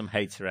 Don't drink some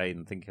Haterade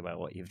and think about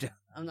what you've done.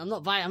 I'm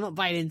not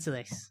buying into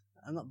this.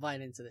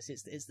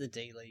 It's the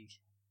D League.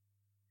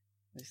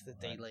 It's the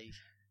D League.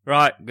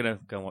 Right, I'm gonna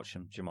go and watch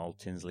some Jamal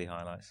Tinsley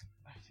highlights.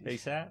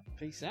 Peace out.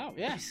 Peace out.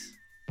 Yes.